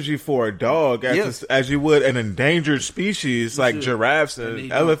same energy for a dog as you would an endangered species like giraffes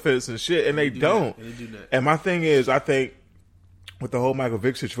and elephants and shit, and they don't. And my thing is, I think with the whole Michael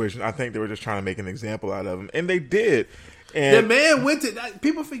Vick situation, I think they were just trying to make an example out of him, and they did. And the man went to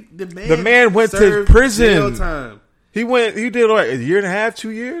people think the man went to prison. Jail time. He did like a year and a half, 2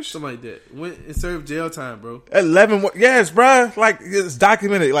 years, something like that. Went and served jail time, bro. 11. Yes, bro. Like, it's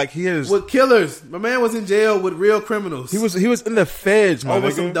documented. Like, he is with killers. My man was in jail with real criminals. He was in the feds, man.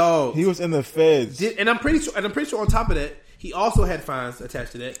 Over some dogs. He was in the feds, and I'm pretty sure on top of that, he also had fines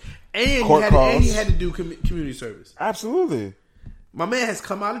attached to that, and he had to do community service. Absolutely. My man has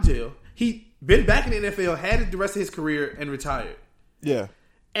come out of jail. He been back in the NFL, had the rest of his career, and retired. Yeah.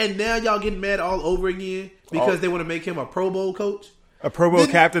 And now y'all getting mad all over again because they want to make him a Pro Bowl coach? A Pro Bowl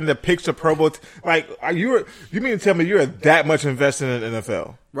captain that picks a Pro Bowl. You mean to tell me you're that much invested in the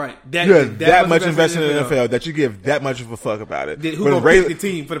NFL? Right. You're that much invested in the NFL that you give that much of a fuck about it. Who gonna pick the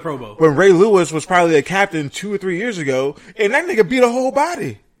team for the Pro Bowl? When Ray Lewis was probably a captain 2 or 3 years ago, and that nigga beat a whole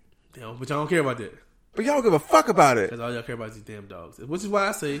body. Damn, but y'all don't care about that. But y'all don't give a fuck about it. Because all y'all care about is these damn dogs. Which is why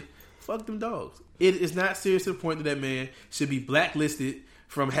I say, fuck them dogs. It is not serious to the point that man should be blacklisted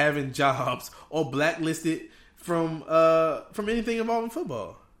from having jobs or blacklisted from anything involving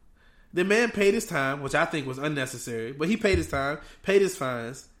football. The man paid his time, which I think was unnecessary, but he paid his time, paid his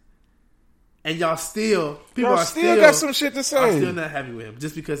fines, and y'all still got some shit to say. I'm still not happy with him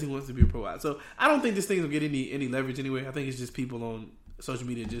just because he wants to be a pro. So I don't think this thing will get any leverage anyway. I think it's just people on social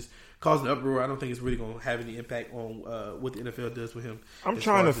media just causing uproar. I don't think it's really going to have any impact on what the NFL does with him. I'm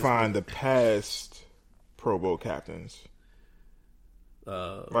trying to find the past Pro Bowl captains.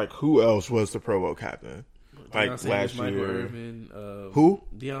 Like, who else was the Pro Bowl captain? Like, last year. Michael Irvin. Who?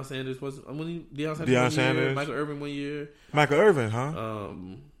 Deion Sanders was. Deion Sanders. Michael Irvin 1 year. Michael Irvin, huh?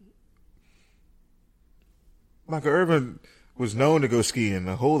 Michael Irvin was known to go skiing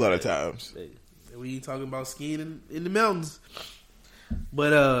a whole lot of times. We ain't talking about skiing in the mountains.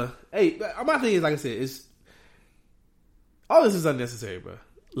 But, hey, my thing is, like I said, all this is unnecessary, bro.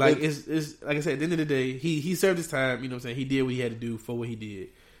 Like, it's like I said, at the end of the day, he served his time, you know what I'm saying? He did what he had to do for what he did.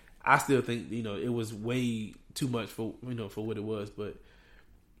 I still think, it was way too much for what it was, but,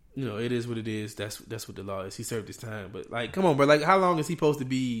 it is what it is. That's what the law is. He served his time. But, like, come on, bro. Like, how long is he supposed to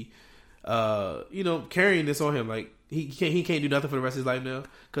be, carrying this on him? Like, he can't do nothing for the rest of his life now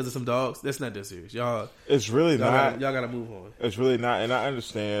because of some dogs? That's not that serious. Y'all. It's really not. Y'all got to move on. It's really not. And I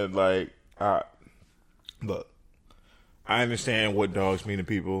understand, like, look. I understand what dogs mean to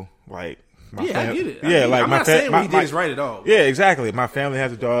people. Like, I get it. Yeah, like, I'm not saying what he did is right at all. Yeah, exactly. My family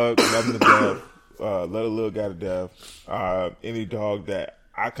has a dog, love him to death, let a little guy to death. Any dog that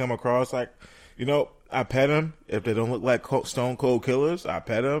I come across, like, I pet them. If they don't look like stone cold killers, I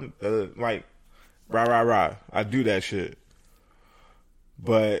pet them. Like, rah. I do that shit.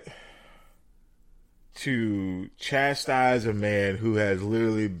 But to chastise a man who has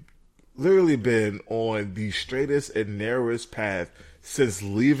literally been on the straightest and narrowest path since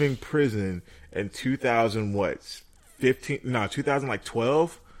leaving prison in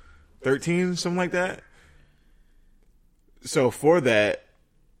 2012, 13, something like that. So for that,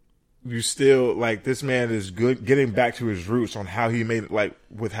 you still, like, this man is good getting back to his roots on how he made, like,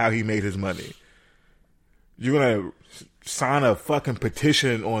 with how he made his money. You're gonna sign a fucking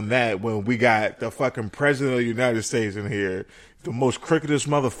petition on that when we got the fucking president of the United States in here, the most crookedest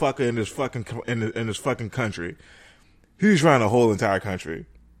motherfucker in this fucking in this fucking country. He's running the whole entire country.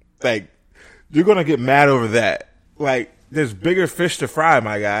 Like, you're gonna get mad over that. Like, there's bigger fish to fry,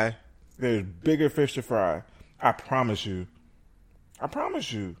 my guy. There's bigger fish to fry. I promise you.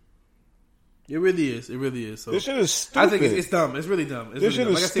 It really is. So this shit is stupid. I think it's dumb. It's really dumb. This shit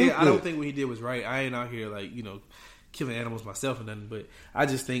is like stupid. I said, I don't think what he did was right. I ain't out here, like, killing animals myself or nothing, but I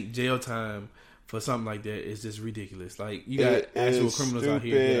just think jail time for something like that is just ridiculous. Like, you got actual criminals out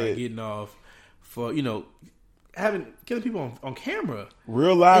here that are getting off for, killing people on camera.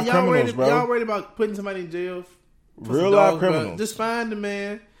 Real live criminals, bro. Y'all worried about putting somebody in jail for real live criminals. Bro. Just find the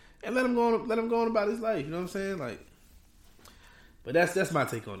man and let him go on about his life. You know what I'm saying? Like, but that's my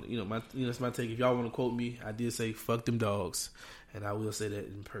take on it. That's my take. If y'all want to quote me, I did say fuck them dogs. And I will say that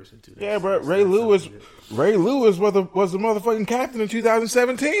in person too. Yeah, bro. Ray Lewis was the motherfucking captain in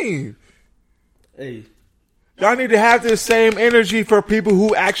 2017. Hey, Y'all need to have the same energy for people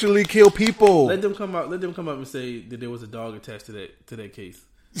who actually kill people. Let them come out and say that there was a dog attached to that case.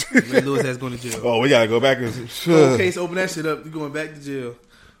 Ray Lewis has going to jail. Oh, we gotta go back and whole case. Open that shit up. You're going back to jail.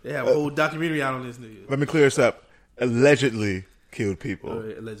 They have a whole documentary out on this nigga. Let me clear this up. Allegedly killed people.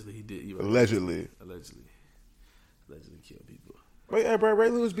 Allegedly he did. Allegedly killed people. But yeah, bro, Ray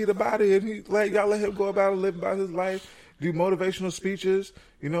Lewis beat a body, and he y'all let him go about and live about his life, do motivational speeches,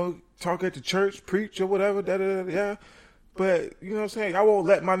 talk at the church, preach or whatever. Yeah. But you know what I'm saying? I won't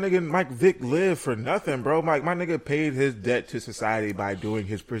let my nigga Mike Vick live for nothing, bro. My nigga paid his debt to society by doing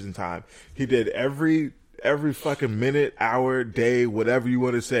his prison time. He did every fucking minute, hour, day, whatever you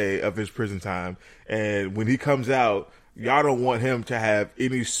want to say of his prison time. And when he comes out, y'all don't want him to have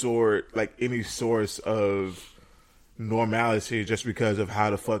any source of normalcy just because of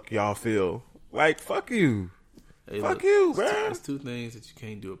how the fuck y'all feel. Like, fuck you. Hey, fuck you, man. There's two things that you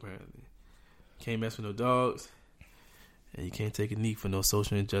can't do, apparently. You can't mess with no dogs, and you can't take a knee for no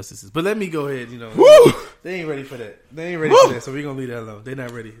social injustices. But let me go ahead, Woo! They ain't ready for that. For that, so we're going to leave that alone. They're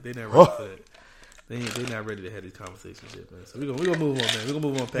not ready. They're not ready for that. They're not ready to have these conversations yet, man. So we're gonna move on, man. We're gonna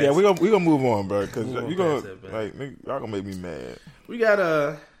move on past. Yeah, we're gonna move on, bro. Because y'all gonna make me mad. We got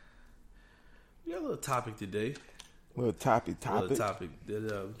a little topic today. Little topic. Little topic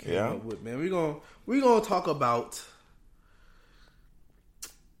that we came up with, man. We're gonna talk about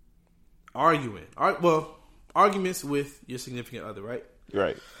arguments with your significant other, right?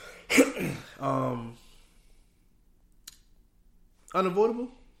 Right. Unavoidable.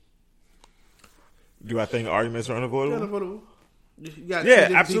 Do I think arguments are unavoidable? Unavoidable.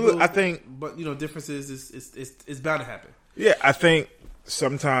 Absolutely. People, I think, but differences is bound to happen. Yeah, I think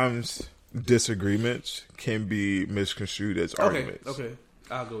sometimes disagreements can be misconstrued as arguments. Okay,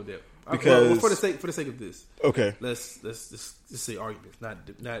 I'll go with that. Because for the sake of this, okay, let's just say arguments,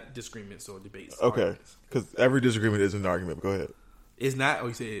 not disagreements or debates. Okay, because every disagreement is an argument. But go ahead. It's not. Oh,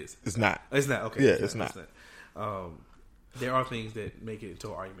 you say it is. It's not. It's not. Okay. Yeah, it's not. There are things that make it into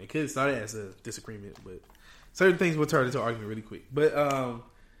an argument. Because it started as a disagreement, but certain things will turn into an argument really quick. But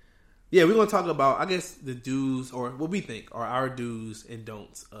we're going to talk about, I guess, the do's or what we think are our do's and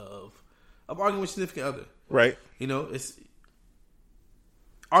don'ts of arguing with significant other. Right. It's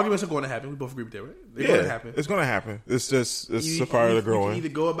arguments are going to happen. We both agree with that, right? They're going to happen. It's going to happen. It's a part of the growing. You can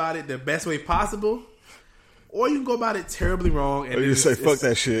either go about it the best way possible, or you can go about it terribly wrong. And you say, fuck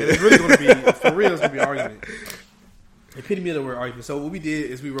that shit. And it's really going to be, for real, it's going to be an argument. Epitome of the word argument. So what we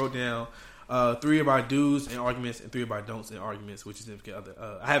did is we wrote down 3 of our do's and arguments and 3 of our don'ts and arguments, which is significant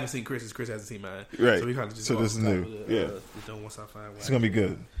other. I haven't seen Chris's. Chris hasn't seen mine. Right. So we kind of just this is new. Once I find it's going to be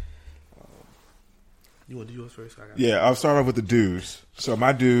good. You want to do yours first? I'll start off with the do's. So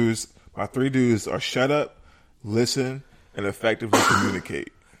my 3 do's are shut up, listen, and effectively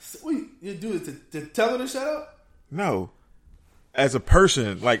communicate. So what you do is to tell her to shut up? No. As a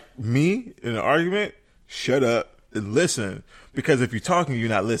person, like me in an argument, shut up and listen. Because if you're talking, you're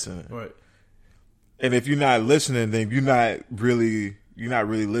not listening. Right. And if you're not listening, then you're not really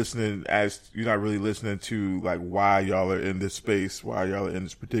listening to like why y'all are in this space, why y'all are in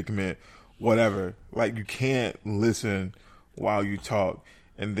this predicament, whatever. Like you can't listen while you talk.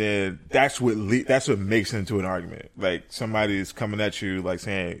 And then that's what makes it into an argument. Like somebody is coming at you like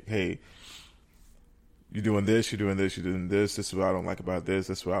saying, hey, you're doing this, you're doing this, you're doing this. This is what I don't like about this.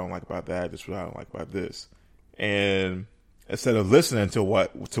 This is what I don't like about that. This is what I don't like about this. And instead of listening to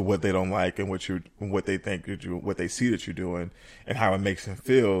what they don't like and what they think you're doing, what they see that you're doing, and how it makes them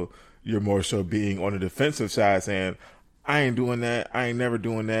feel, you're more so being on the defensive side, saying, "I ain't doing that. I ain't never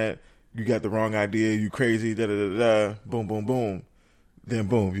doing that. You got the wrong idea. You crazy. Da da da da. Boom, boom, boom." Then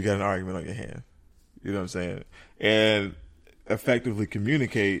boom, you got an argument on your hand. You know what I'm saying? And effectively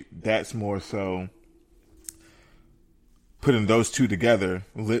communicate. That's more so putting those two together,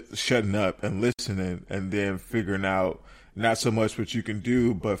 shutting up and listening, and then figuring out not so much what you can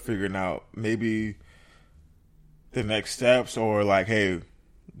do, but figuring out maybe the next steps, or like, hey,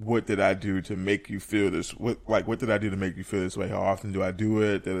 what did I do to make you feel this? What did I do to make you feel this way? How often do I do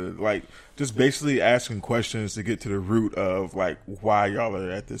it? Like, just basically asking questions to get to the root of like why y'all are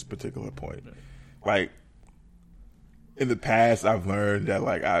at this particular point. Like, in the past, I've learned that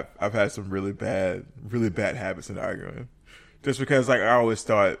like I've had some really bad habits in arguing. Just because, like, I always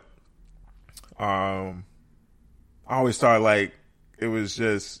thought like it was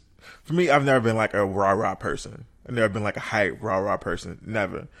just, for me, I've never been like a rah-rah person. I've never been like a hype rah-rah person.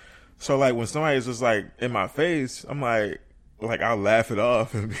 Never. So, like, when somebody's just like in my face, I'm like I'll laugh it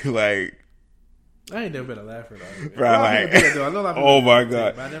off and be like, I ain't never been a laugher though. Bro, like, oh my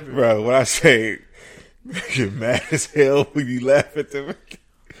God. Bro, when I say you're mad as hell when you laugh at them.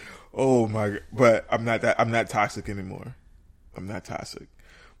 Oh my god! But I'm not toxic anymore. I'm not toxic.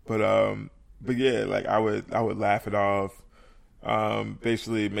 But yeah, like I would laugh it off.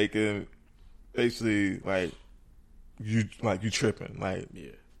 Basically like you tripping. Like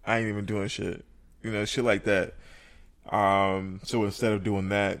I ain't even doing shit. You know, shit like that. So instead of doing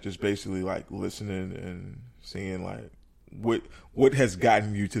that, just basically like listening and seeing like what has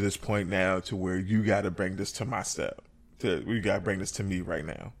gotten you to this point now to where you got to bring this to my step. We got to bring this to me right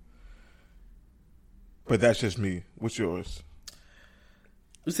now. But that's just me. What's yours?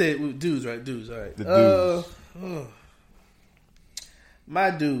 We said dudes, right? Dudes, all right. The dudes.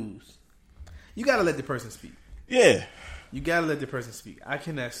 My dudes. You got to let the person speak. Yeah. You got to let the person speak. I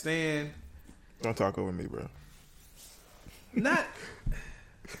cannot stand. Don't talk over me, bro. Not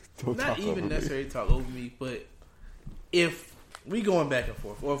even necessarily talk over me, but if we going back and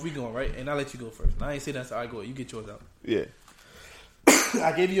forth, or if we going right, and I let you go first. And I ain't say that's all right, go ahead. You get yours out. Yeah.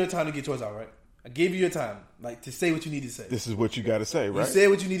 I gave you your time to get yours out, right? I gave you your time, like to say what you need to say. This is what you got to say, right? You said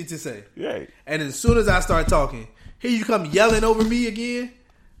what you needed to say. Yeah. And as soon as I start talking, here you come yelling over me again.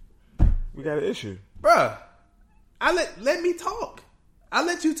 We got an issue, bruh. Let me talk. I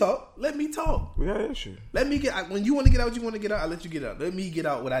let you talk. Let me talk. We got an issue. Let me get when you want to get out what you want to get out. I let you get out. Let me get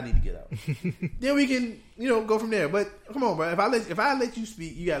out what I need to get out. Then we can go from there. But come on, bro. If I let you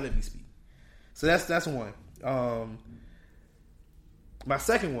speak, you gotta let me speak. So that's one. My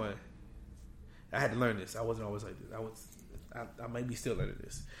second one, I had to learn this. I wasn't always like this. I might be still learning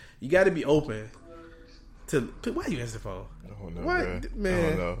this. You got to be open to. Why you answer the phone? I don't know, man. I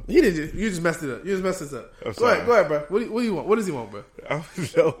don't know. You just messed it up. You just messed this up. Go ahead, bro. What do you want? What does he want, bro? I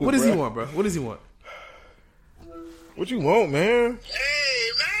don't know, what does he want, bro? What does he want? What you want, man?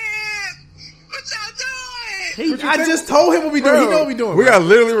 Hey, man! What y'all doing? I just told him what we doing. He know what we doing. We are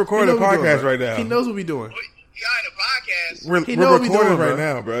literally recording a podcast right now. He knows what we doing. Y'all in a podcast? We're recording right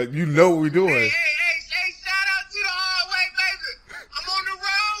now, bro. You know what we doing. Hey, shout out to the hallway, baby. I'm on the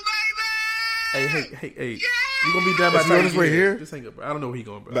road, baby. Hey. Yeah! You gonna be done by Let's the time go this way here? Just hang up, bro. I don't know where he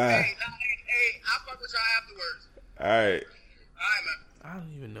going, bro. Bye. Hey, I'll fuck with y'all afterwards. All right, man. I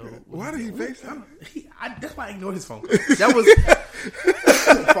don't even know. Why did he FaceTime? That's why I ignored his phone. That was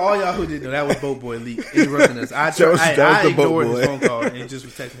for all y'all who didn't know. That was Boat Boy Leak interrupting us. I ignored his phone call and just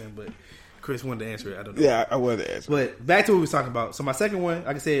was texting him, but Chris wanted to answer it. I don't know. Yeah, I wanted to answer. But back to what we was talking about. So my second one,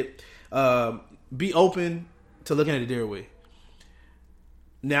 like I said, be open to looking at it their way.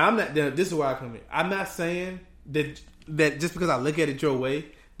 Now I'm not. This is where I come in. I'm not saying that just because I look at it your way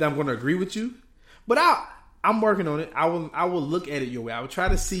that I'm going to agree with you, but I'm working on it. I will look at it your way. I will try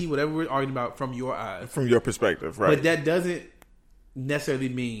to see whatever we're arguing about from your eyes, from your perspective, right? But that doesn't necessarily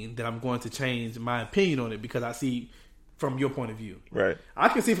mean that I'm going to change my opinion on it because I see from your point of view. Right. I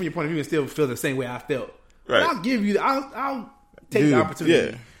can see from your point of view and still feel the same way I felt. Right. But I'll give you. I'll take the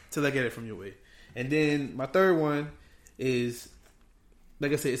opportunity to look at it from your way. And then my third one is,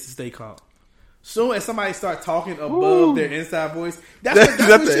 like I said, it's to stay calm. Soon as somebody start talking above their inside voice, that's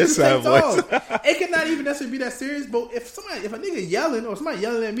the inside voice. It cannot even necessarily be that serious. But if a nigga yelling or somebody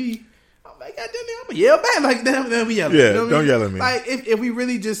yelling at me, I'm like, God damn it, I'm gonna yell back like damn we yelling. Yeah, you know don't yell at me. Like if we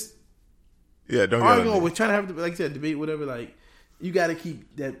really just don't yell at me. We're trying to have, like I said, debate, whatever. Like you got to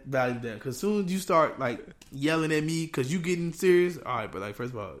keep that value down because soon as you start like yelling at me because you getting serious, all right. But like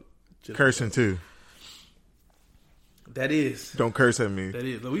first of all, cursing too. That is. Don't curse at me. That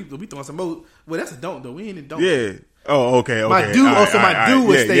is. We throwing some more. Well, that's a don't though. We ain't a don't. Yeah. Oh, okay. My do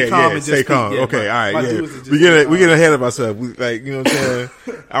would stay calm and just stay calm. Yeah, okay, all right. Yeah. We get ahead of ourselves. We, like, you know what I'm saying?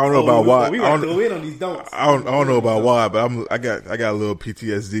 I don't know about why. We were throw in on these don'ts. I don't know about why, but I got a little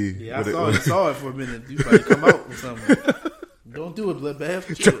PTSD. Yeah, I saw it for a minute. You probably come out with something. Don't do a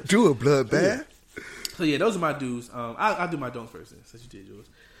bloodbath. Don't do a bloodbath. So yeah, those are my do's. I'll do my don'ts first since you did yours.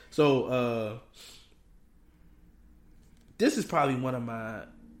 So this is probably one of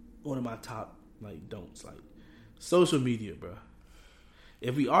my top like don'ts, like social media, bro.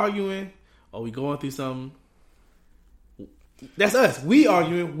 If we arguing or we going through something, that's us. We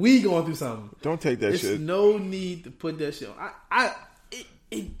arguing, we going through something. Don't take that shit. There's no need to put that shit on.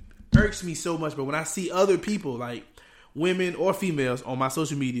 It irks me so much, but when I see other people, like women or females, on my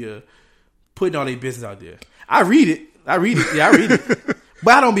social media putting all their business out there, I read it. Yeah, I read it.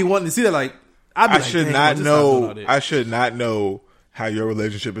 But I don't be wanting to see that. Like I should not know how your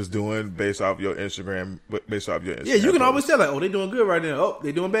relationship is doing based off your Instagram. Yeah, you can always tell like, oh, they doing good right now. Oh,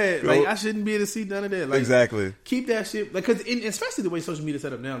 they doing bad. Like I shouldn't be able to see none of that. Like, exactly. Keep that shit. Like, cause especially the way social media is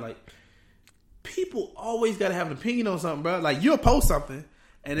set up now. Like, people always got to have an opinion on something, bro. Like, you'll post something,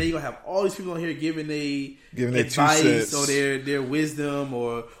 And then you're gonna have all these people on here giving their advice or their wisdom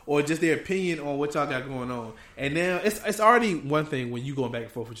or just their opinion on what y'all got going on. And now it's already one thing when you going back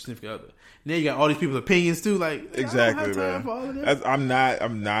and forth with your significant other. Now you got all these people's opinions too. Like exactly, man. I'm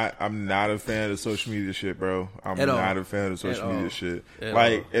not a fan of social media shit, bro. I'm not a fan of social media shit.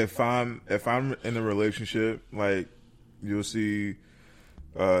 Like if I'm in a relationship, like you'll see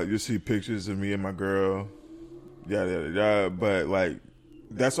pictures of me and my girl, yada. But like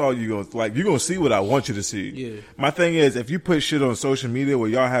that's all you're gonna see what I want you to see. Yeah. My thing is, if you put shit on social media where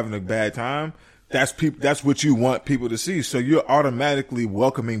y'all having a bad time, that's what you want people to see. So you're automatically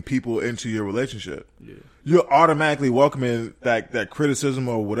welcoming people into your relationship. Yeah. You're automatically welcoming that criticism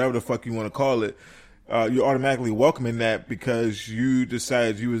or whatever the fuck you want to call it. You're automatically welcoming that because you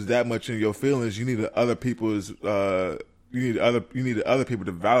decided you was that much in your feelings. You needed other people's. You needed other people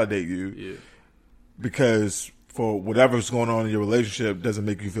to validate you. Yeah. Because for whatever's going on in your relationship doesn't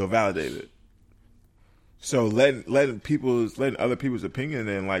make you feel validated. So letting other people's opinion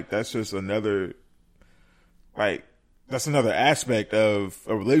in, like, that's just another, like, that's another aspect of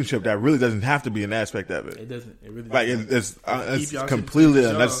a relationship that really doesn't have to be an aspect of it. It doesn't. It really like doesn't. it's completely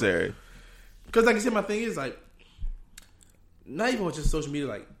unnecessary. Because, like I said, my thing is like, not even with just social media.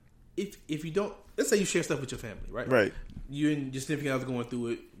 Like, if you don't, let's say you share stuff with your family, right? Right. You and your significant other going through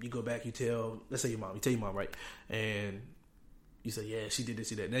it. You go back. You tell, let's say your mom. You tell your mom, right? And you say, yeah, she did this,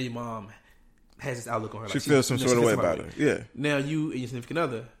 she did that. Now your mom has this outlook on her. She feels some sort of way about it. Yeah. Now you and your significant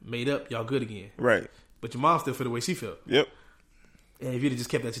other made up. Y'all good again. Right. But your mom still feel the way she felt. Yep. And if you'd have just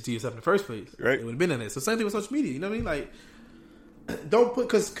kept that shit to yourself in the first place, right, it would have been in there. So same thing with social media. You know what I mean? Like, don't put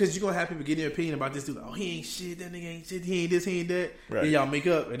because you're gonna have people getting their opinion about this dude. Like, oh, he ain't shit. That nigga ain't shit. He ain't this. He ain't that. Right. Then y'all make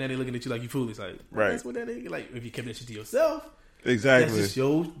up, and then they looking at you like you foolish. Like, right. That's what that nigga. Like, if you kept that shit to yourself. Exactly.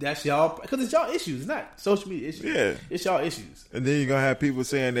 That's y'all, because it's y'all issues. It's not social media issues. Yeah, it's y'all issues. And then you're gonna have people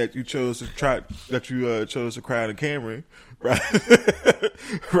saying that you chose to cry in a Camry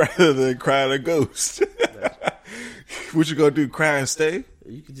rather than cry in a Ghost. What you gonna do? Cry and stay?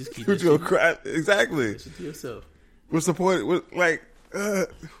 You can just keep. What you gonna cry? Exactly. Shit to yourself. What's the point? Whew.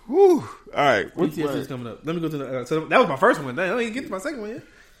 All right. What's coming up? Let me go to the. So that was my first one. I don't even get to my second one yet.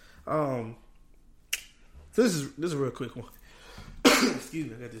 So this is a real quick one. Excuse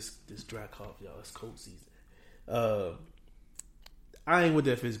me, I got this dry cough, y'all. It's cold season. I ain't with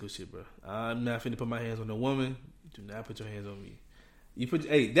that physical shit, bro. I'm not finna put my hands on no woman. Do not put your hands on me.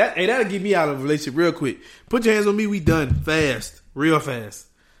 That'll get me out of a relationship real quick. Put your hands on me, we done fast, real fast.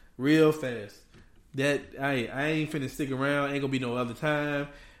 That I ain't finna stick around. Ain't gonna be no other time.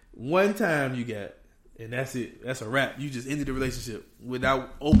 One time you got, and that's it. That's a wrap. You just ended the relationship without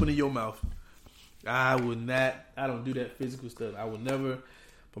opening your mouth. I would not. I don't do that physical stuff. I would never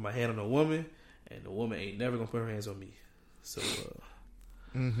put my hand on a woman, and the woman ain't never gonna put her hands on me. So,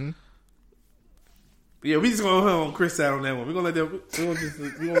 yeah, we just gonna hold on Chris side on that one. We're gonna let them. We're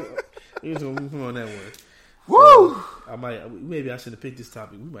just gonna move on that one. Woo! So maybe I should have picked this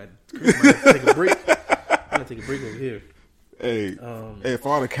topic. Chris might have to take a break. I'm gonna take a break over here. Hey, for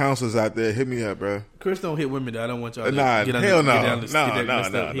all the counselors out there, hit me up, bro. Chris don't hit women though. I don't want y'all to get down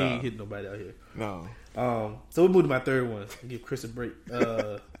no. He ain't hitting nobody out here. No. So we move to my third one. Give Chris a break.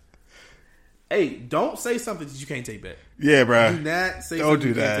 Hey, don't say something that you can't take back. Yeah, bro. Do not say something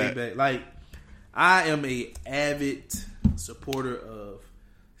you can't take back. Like, I am a avid supporter of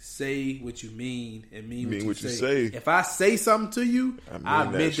say what you mean and mean what you say. If I say something to you, I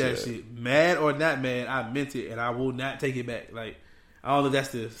meant that shit. Mad or not mad, I meant it, and I will not take it back. Like, I don't know if that's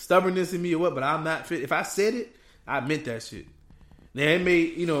the stubbornness in me or what, but I'm not fit. If I said it, I meant that shit. Now, it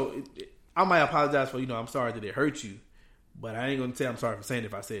may, I might apologize for, I'm sorry that it hurt you, but I ain't going to say I'm sorry for saying it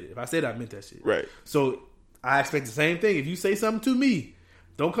if I said it. If I said it, I meant that shit. Right. So, I expect the same thing. If you say something to me,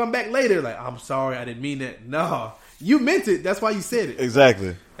 don't come back later like, I'm sorry, I didn't mean that. No, you meant it. That's why you said it.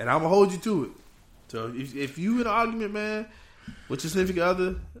 Exactly. And I'm going to hold you to it. So, if you in an argument, man, with your significant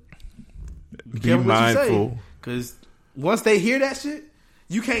other, be mindful. Because once they hear that shit,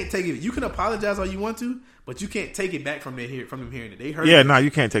 you can't take it. You can apologize all you want to, but you can't take it back from them hearing it. They heard it. Yeah, no,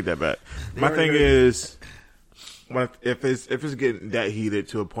 you can't take that back. My thing is, if it's getting that heated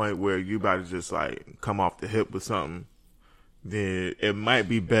to a point where you about to just like come off the hip with something, then it might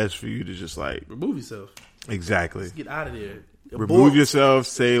be best for you to just like remove yourself. Exactly. Just get out of there. Remove yourself.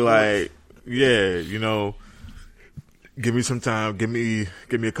 Say like, yeah, give me some time. Give me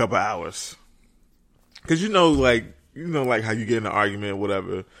a couple hours. Because like how you get in an argument or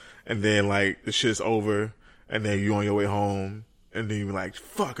whatever, and then like the shit's over, and then you on your way home, and then you're like,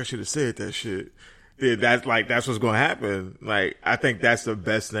 fuck, I should have said that shit. Yeah, that's what's gonna happen. Like, I think that's the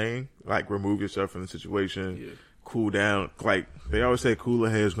best thing. Like, remove yourself from the situation cool down. Like they always say, cooler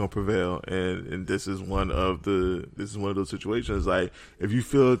heads gonna prevail, and this is one of those situations. Like if you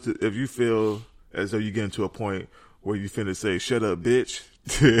feel as though you get into a point where you finna say, "Shut up, bitch,"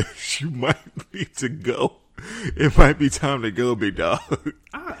 you might need to go. It might be time to go, big dog.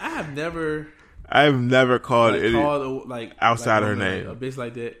 I've never called like, any like outside like, her name a bitch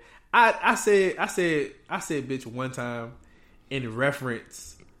like that. I said bitch one time in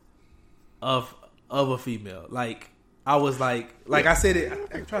reference of a female. Like I was like I said it.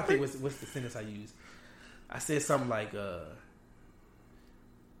 I'm trying to think what's the sentence I used. I said something like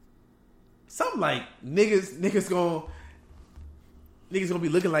niggas gonna be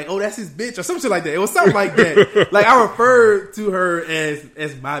looking like, oh, that's his bitch or some shit like that. It was something like that. Like I referred to her as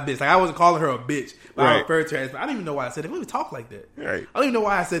my bitch. Like I wasn't calling her a bitch, but I referred to her as. I don't even know why I said it. We don't even talk like that. Right. I don't even know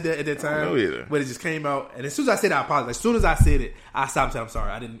why I said that at that time. I don't know either. But it just came out, and as soon as I said it, I apologize. As soon as I said it, I stopped. I'm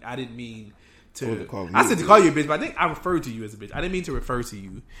sorry. I didn't mean to. I said to call you a bitch, but I think I referred to you as a bitch. I didn't mean to refer to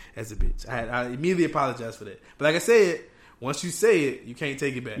you as a bitch. I immediately apologized for that. But like I said, once you say it, you can't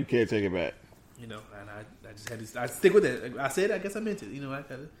take it back. You can't take it back. You know, and I just had to. I stick with that. I said it. I guess I meant it. You know, I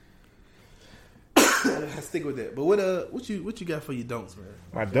gotta. I stick with that. But what you got for your don'ts, man?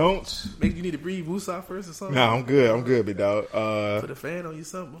 My don'ts? Maybe you need to breathe Woosah first or something. No, I'm good, big dog. Put a fan on you,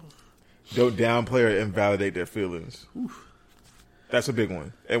 something. Don't downplay or invalidate their feelings. Oof. That's a big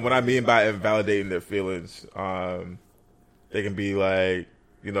one. And what I mean by invalidating their feelings, they can be like,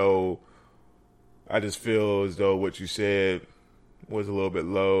 you know, I just feel as though what you said was a little bit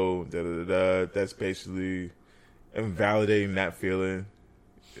low. That's basically invalidating that feeling.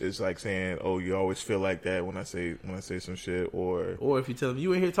 It's like saying, "Oh, you always feel like that when I say some shit," or if you tell them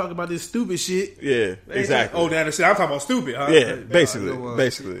you ain't here talking about this stupid shit. Yeah, exactly. Oh, that shit I'm talking about stupid, huh? Yeah,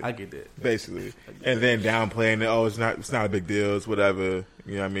 basically. I get that. Basically, and then downplaying it. Oh, it's not a big deal. It's whatever.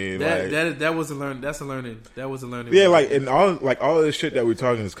 You know what I mean? That was a learning. That's a learning. That was a learning. Yeah, like and all of this shit that we're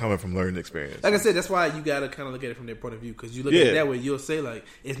talking is coming from learning experience. Like I said, that's why you gotta kind of look at it from their point of view, because you look at it that way, you'll say like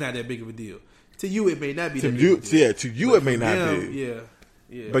it's not that big of a deal. To you, it may not be. To you, it may not be. Yeah.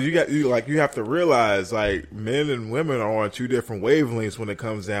 Yeah. But you have to realize like men and women are on two different wavelengths when it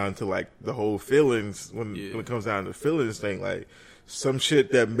comes down to like the whole feelings when it comes down to feelings thing. Like some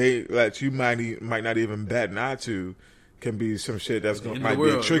shit that you might not even bat an eye to can be some shit might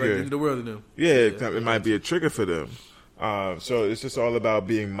be a trigger. Right in the world of them. Yeah, it might be a trigger for them. So it's just all about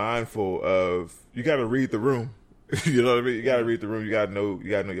being mindful of. You got to read the room. You know what I mean? You got to read the room. You got to know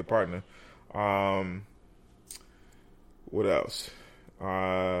your partner. What else?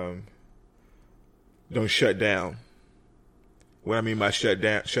 Don't shut down. What I mean by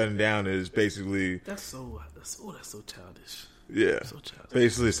shutting down is basically that's so childish. Yeah, so childish.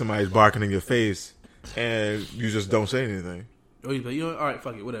 Basically, somebody's barking in your face, and you just don't say anything. Oh, you know, all right,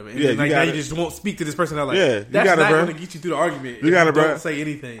 fuck it, whatever. And yeah, now you just won't speak to this person. Like, yeah, that's not going to get you through the argument. You got it, bro. Don't say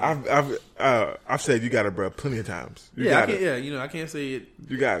anything. I've said you got it, bro, plenty of times. I can't say it.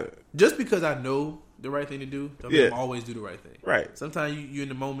 You got it. Just because I know the right thing to do, don't mean I always do the right thing. Right. Sometimes you in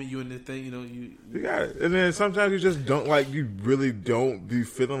the moment, you in the thing, you got it. And then sometimes you just don't you really don't be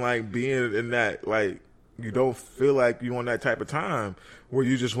feeling like being in that, like, you don't feel like you on that type of time where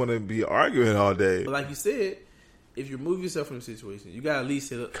you just want to be arguing all day. But like you said, if you remove yourself from the situation, you got to at least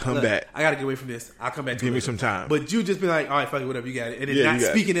say, come back. I got to get away from this. I'll come back to it. Give me some time. But you just be like, all right, fuck it, whatever, you got it. And then not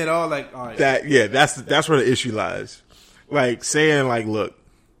speaking at all, like, all right. That's where the issue lies. Like saying like, look,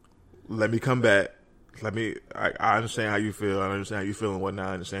 let me come back. I understand how you feel. I understand how you feel and whatnot.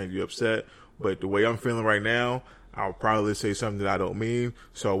 I understand you're upset. But the way I'm feeling right now, I'll probably say something that I don't mean.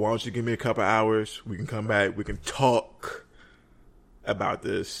 So why don't you give me a couple hours? We can come back. We can talk about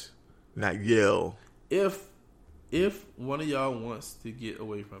this, not yell. If one of y'all wants to get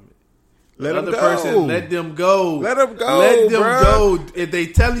away from it, let them go. Let them go. Let them go. Let them go. If they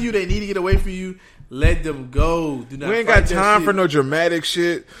telling you they need to get away from you, let them go. Do not. We ain't got time for no dramatic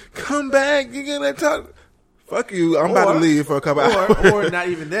shit. Come back. You gonna talk? Fuck you. I'm about to leave for a couple hours. Or not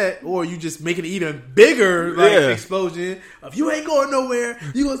even that. Or you just making it even bigger, explosion. If you ain't going nowhere,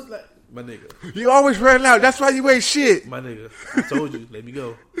 you gonna like my nigga. You always running out. That's why you ain't shit. My nigga. I told you. Let me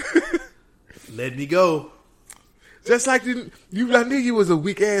go. Let me go. Just like I knew you was a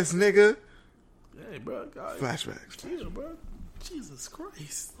weak ass nigga. Hey, bro. God. Flashbacks. Chill, bro. Jesus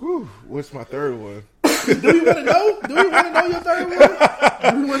Christ. Whew, what's my third one? Do we want to know? Do we want to know your third one?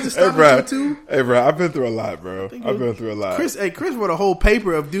 Do we want to stop with you too? Hey, bro, I've been through a lot, bro. I've been through a lot. Chris wrote a whole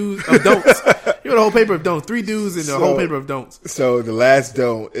paper of don'ts. He wrote a whole paper of don'ts. 3 do's and a whole paper of don'ts. So the last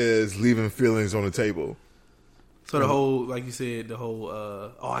don't is leaving feelings on the table. So the whole, like you said, the whole,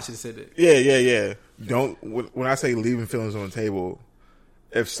 I should have said that. Yeah. Don't, when I say leaving feelings on the table,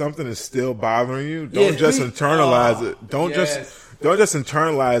 if something is still bothering you, don't just internalize it. Don't just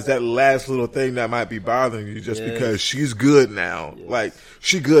internalize that last little thing that might be bothering you just because she's good now. Yes. Like,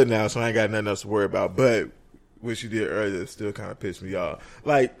 she good now, so I ain't got nothing else to worry about. But what she did earlier still kind of pissed me off.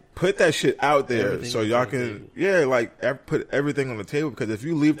 Like, put that shit out there everything so y'all can, put everything on the table. Because if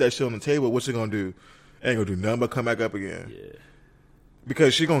you leave that shit on the table, what's it gonna do? It ain't gonna do nothing but come back up again. Yeah.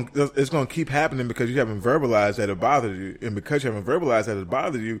 Because it's gonna keep happening because you haven't verbalized that it bothers you, and because you haven't verbalized that it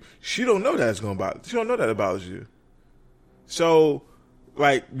bothers you, she don't know that it's gonna bother. She don't know that it bothers you. So,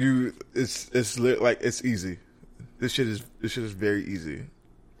 like it's easy. This shit is very easy.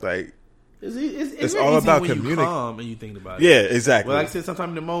 Like. It's all about communicating. Calm and you think about it. Yeah, exactly. Well, like I said, sometimes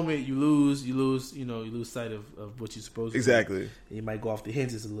in the moment you lose sight of what you're supposed to. Exactly. And you might go off the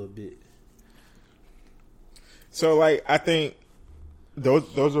hinges a little bit. So, like, I think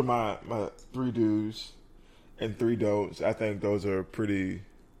those are my 3 do's and 3 don'ts. I think those are pretty.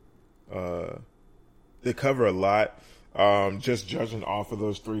 They cover a lot. Just judging off of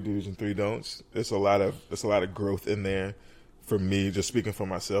those 3 do's and 3 don'ts, there's a lot of growth in there for me. Just speaking for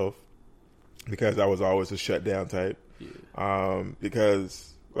myself. Because I was always a shutdown type. Yeah.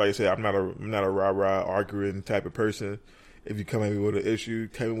 Because, like I said, I'm not a rah-rah arguing type of person. If you come at me with an issue,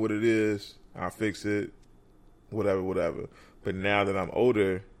 tell me what it is. I'll fix it. Whatever. But now that I'm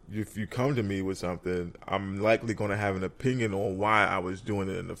older, if you come to me with something, I'm likely going to have an opinion on why I was doing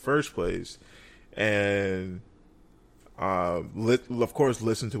it in the first place. And, of course,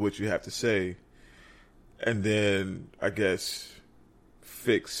 listen to what you have to say. And then, I guess,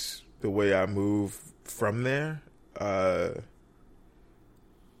 fix the way I move from there, because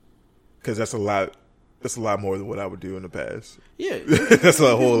that's a lot more than what I would do in the past. Yeah, that's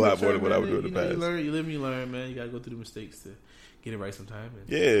a whole lot more than what I would do in the past. You live and you learn, man. You gotta go through the mistakes to get it right sometime. And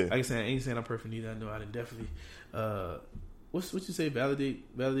yeah, like I said, I ain't saying I'm perfect either. I know I didn't definitely. What you say? Validate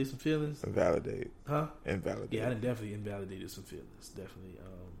some feelings. Invalidate. Huh? Invalidate. Yeah, I done definitely invalidated some feelings. Definitely.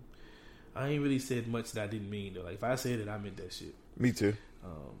 I ain't really said much that I didn't mean though. Like if I said it, I meant that shit. Me too.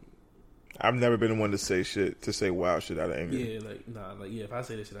 I've never been the one to say wild shit out of anger. Yeah, if I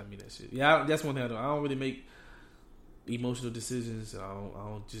say that shit, I mean that shit. Yeah, that's one thing I do. I don't really make emotional decisions. I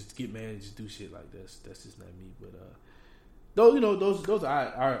don't just get mad and just do shit like that. That's just not me. But those are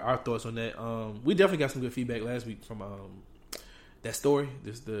our thoughts on that. We definitely got some good feedback last week from that story,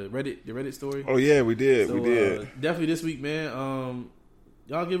 the Reddit story. Oh yeah, we did. Definitely this week, man.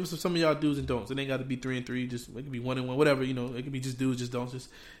 Y'all give us some of y'all do's and don'ts. It ain't got to be 3 and 3. Just it could be 1 and 1, whatever. It could be just do's, just don'ts. Just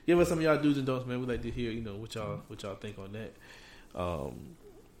give us some of y'all do's and don'ts, man. We'd like to hear, what y'all think on that. But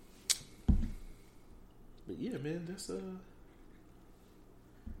yeah, man, that's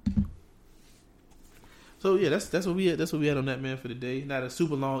So yeah, that's what we had. That's what we had on that, man, for today. Not a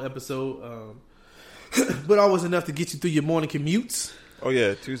super long episode, but always enough to get you through your morning commutes. Oh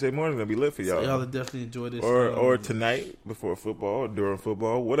yeah, Tuesday morning gonna be lit for y'all. So y'all will definitely enjoy this. Or tonight before football, or during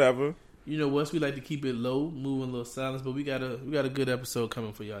football, whatever. You know what? We like to keep it low, move in a little silence, but we got a good episode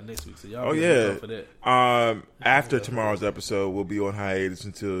coming for y'all next week. So y'all for that. After tomorrow's episode, we'll be on hiatus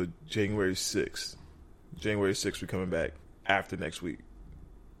until January 6th. January 6th, we're coming back after next week.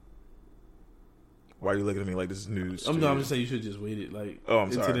 Why are you looking at me like this is news? I'm just saying you should just wait it. Like,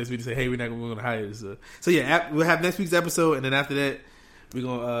 I'm sorry. Until next week to say, hey, we're not going to hiatus. So yeah, we'll have next week's episode, and then after that, we're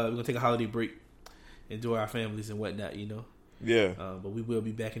gonna take a holiday break, enjoy our families and whatnot. Yeah. But we will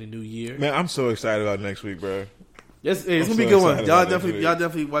be back in the new year. Man, I'm so excited about next week, bro. Yes, it's gonna be a good one. Y'all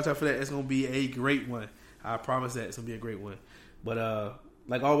definitely watch out for that. It's gonna be a great one. I promise that it's gonna be a great one. But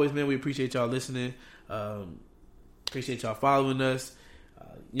like always, man, we appreciate y'all listening. Appreciate y'all following us.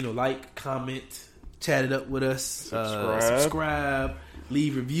 Like, comment, chat it up with us. Subscribe,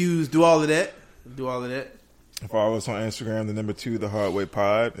 leave reviews, do all of that. Follow us on Instagram, the number 2, The Hard Way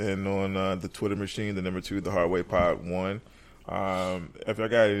Pod, and on the Twitter machine, the number 2, The Hard Way Pod 1. If y'all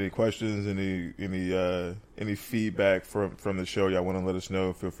got any questions, any feedback from the show, y'all want to let us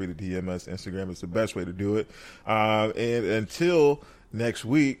know, feel free to DM us. Instagram is the best way to do it. And until next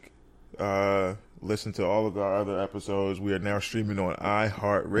week, listen to all of our other episodes. We are now streaming on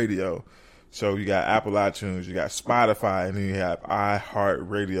iHeartRadio. So you got Apple iTunes, you got Spotify, and then you have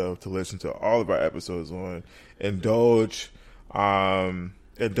iHeartRadio to listen to all of our episodes on. Indulge. Let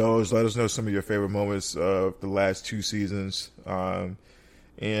us know some of your favorite moments of the last 2 seasons. Yeah,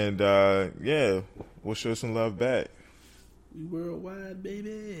 we'll show some love back. We worldwide,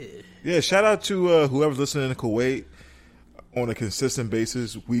 baby. Yeah, shout out to whoever's listening in Kuwait on a consistent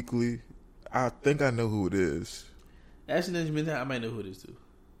basis, weekly. I think I know who it is. Actually, I might know who it is too.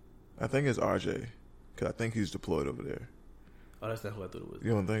 I think it's RJ, because I think he's deployed over there. Oh, that's not who I thought it was.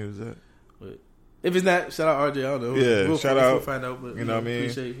 You don't think it was that? What? If it's not, shout out RJ. I don't know. Yeah, shout out. We'll find out. But, you know what I mean?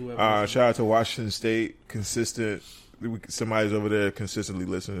 Appreciate whoever. Shout out to Washington State. Consistent. Somebody's over there consistently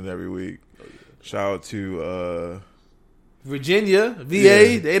listening every week. Oh, yeah. Shout out to Virginia,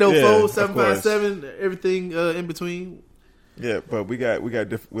 VA, the 804, 757, everything in between. Yeah, but we got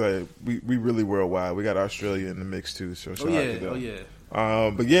different. We really worldwide. We got Australia in the mix too. So shout out to them. Oh yeah.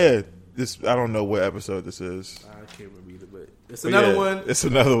 But yeah, this I don't know what episode this is. I can't remember either, but it's another one. It's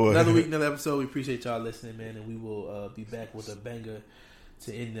another one. Another week, another episode. We appreciate y'all listening, man, and we will be back with a banger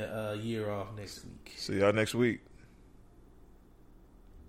to end the year off next week. See y'all next week.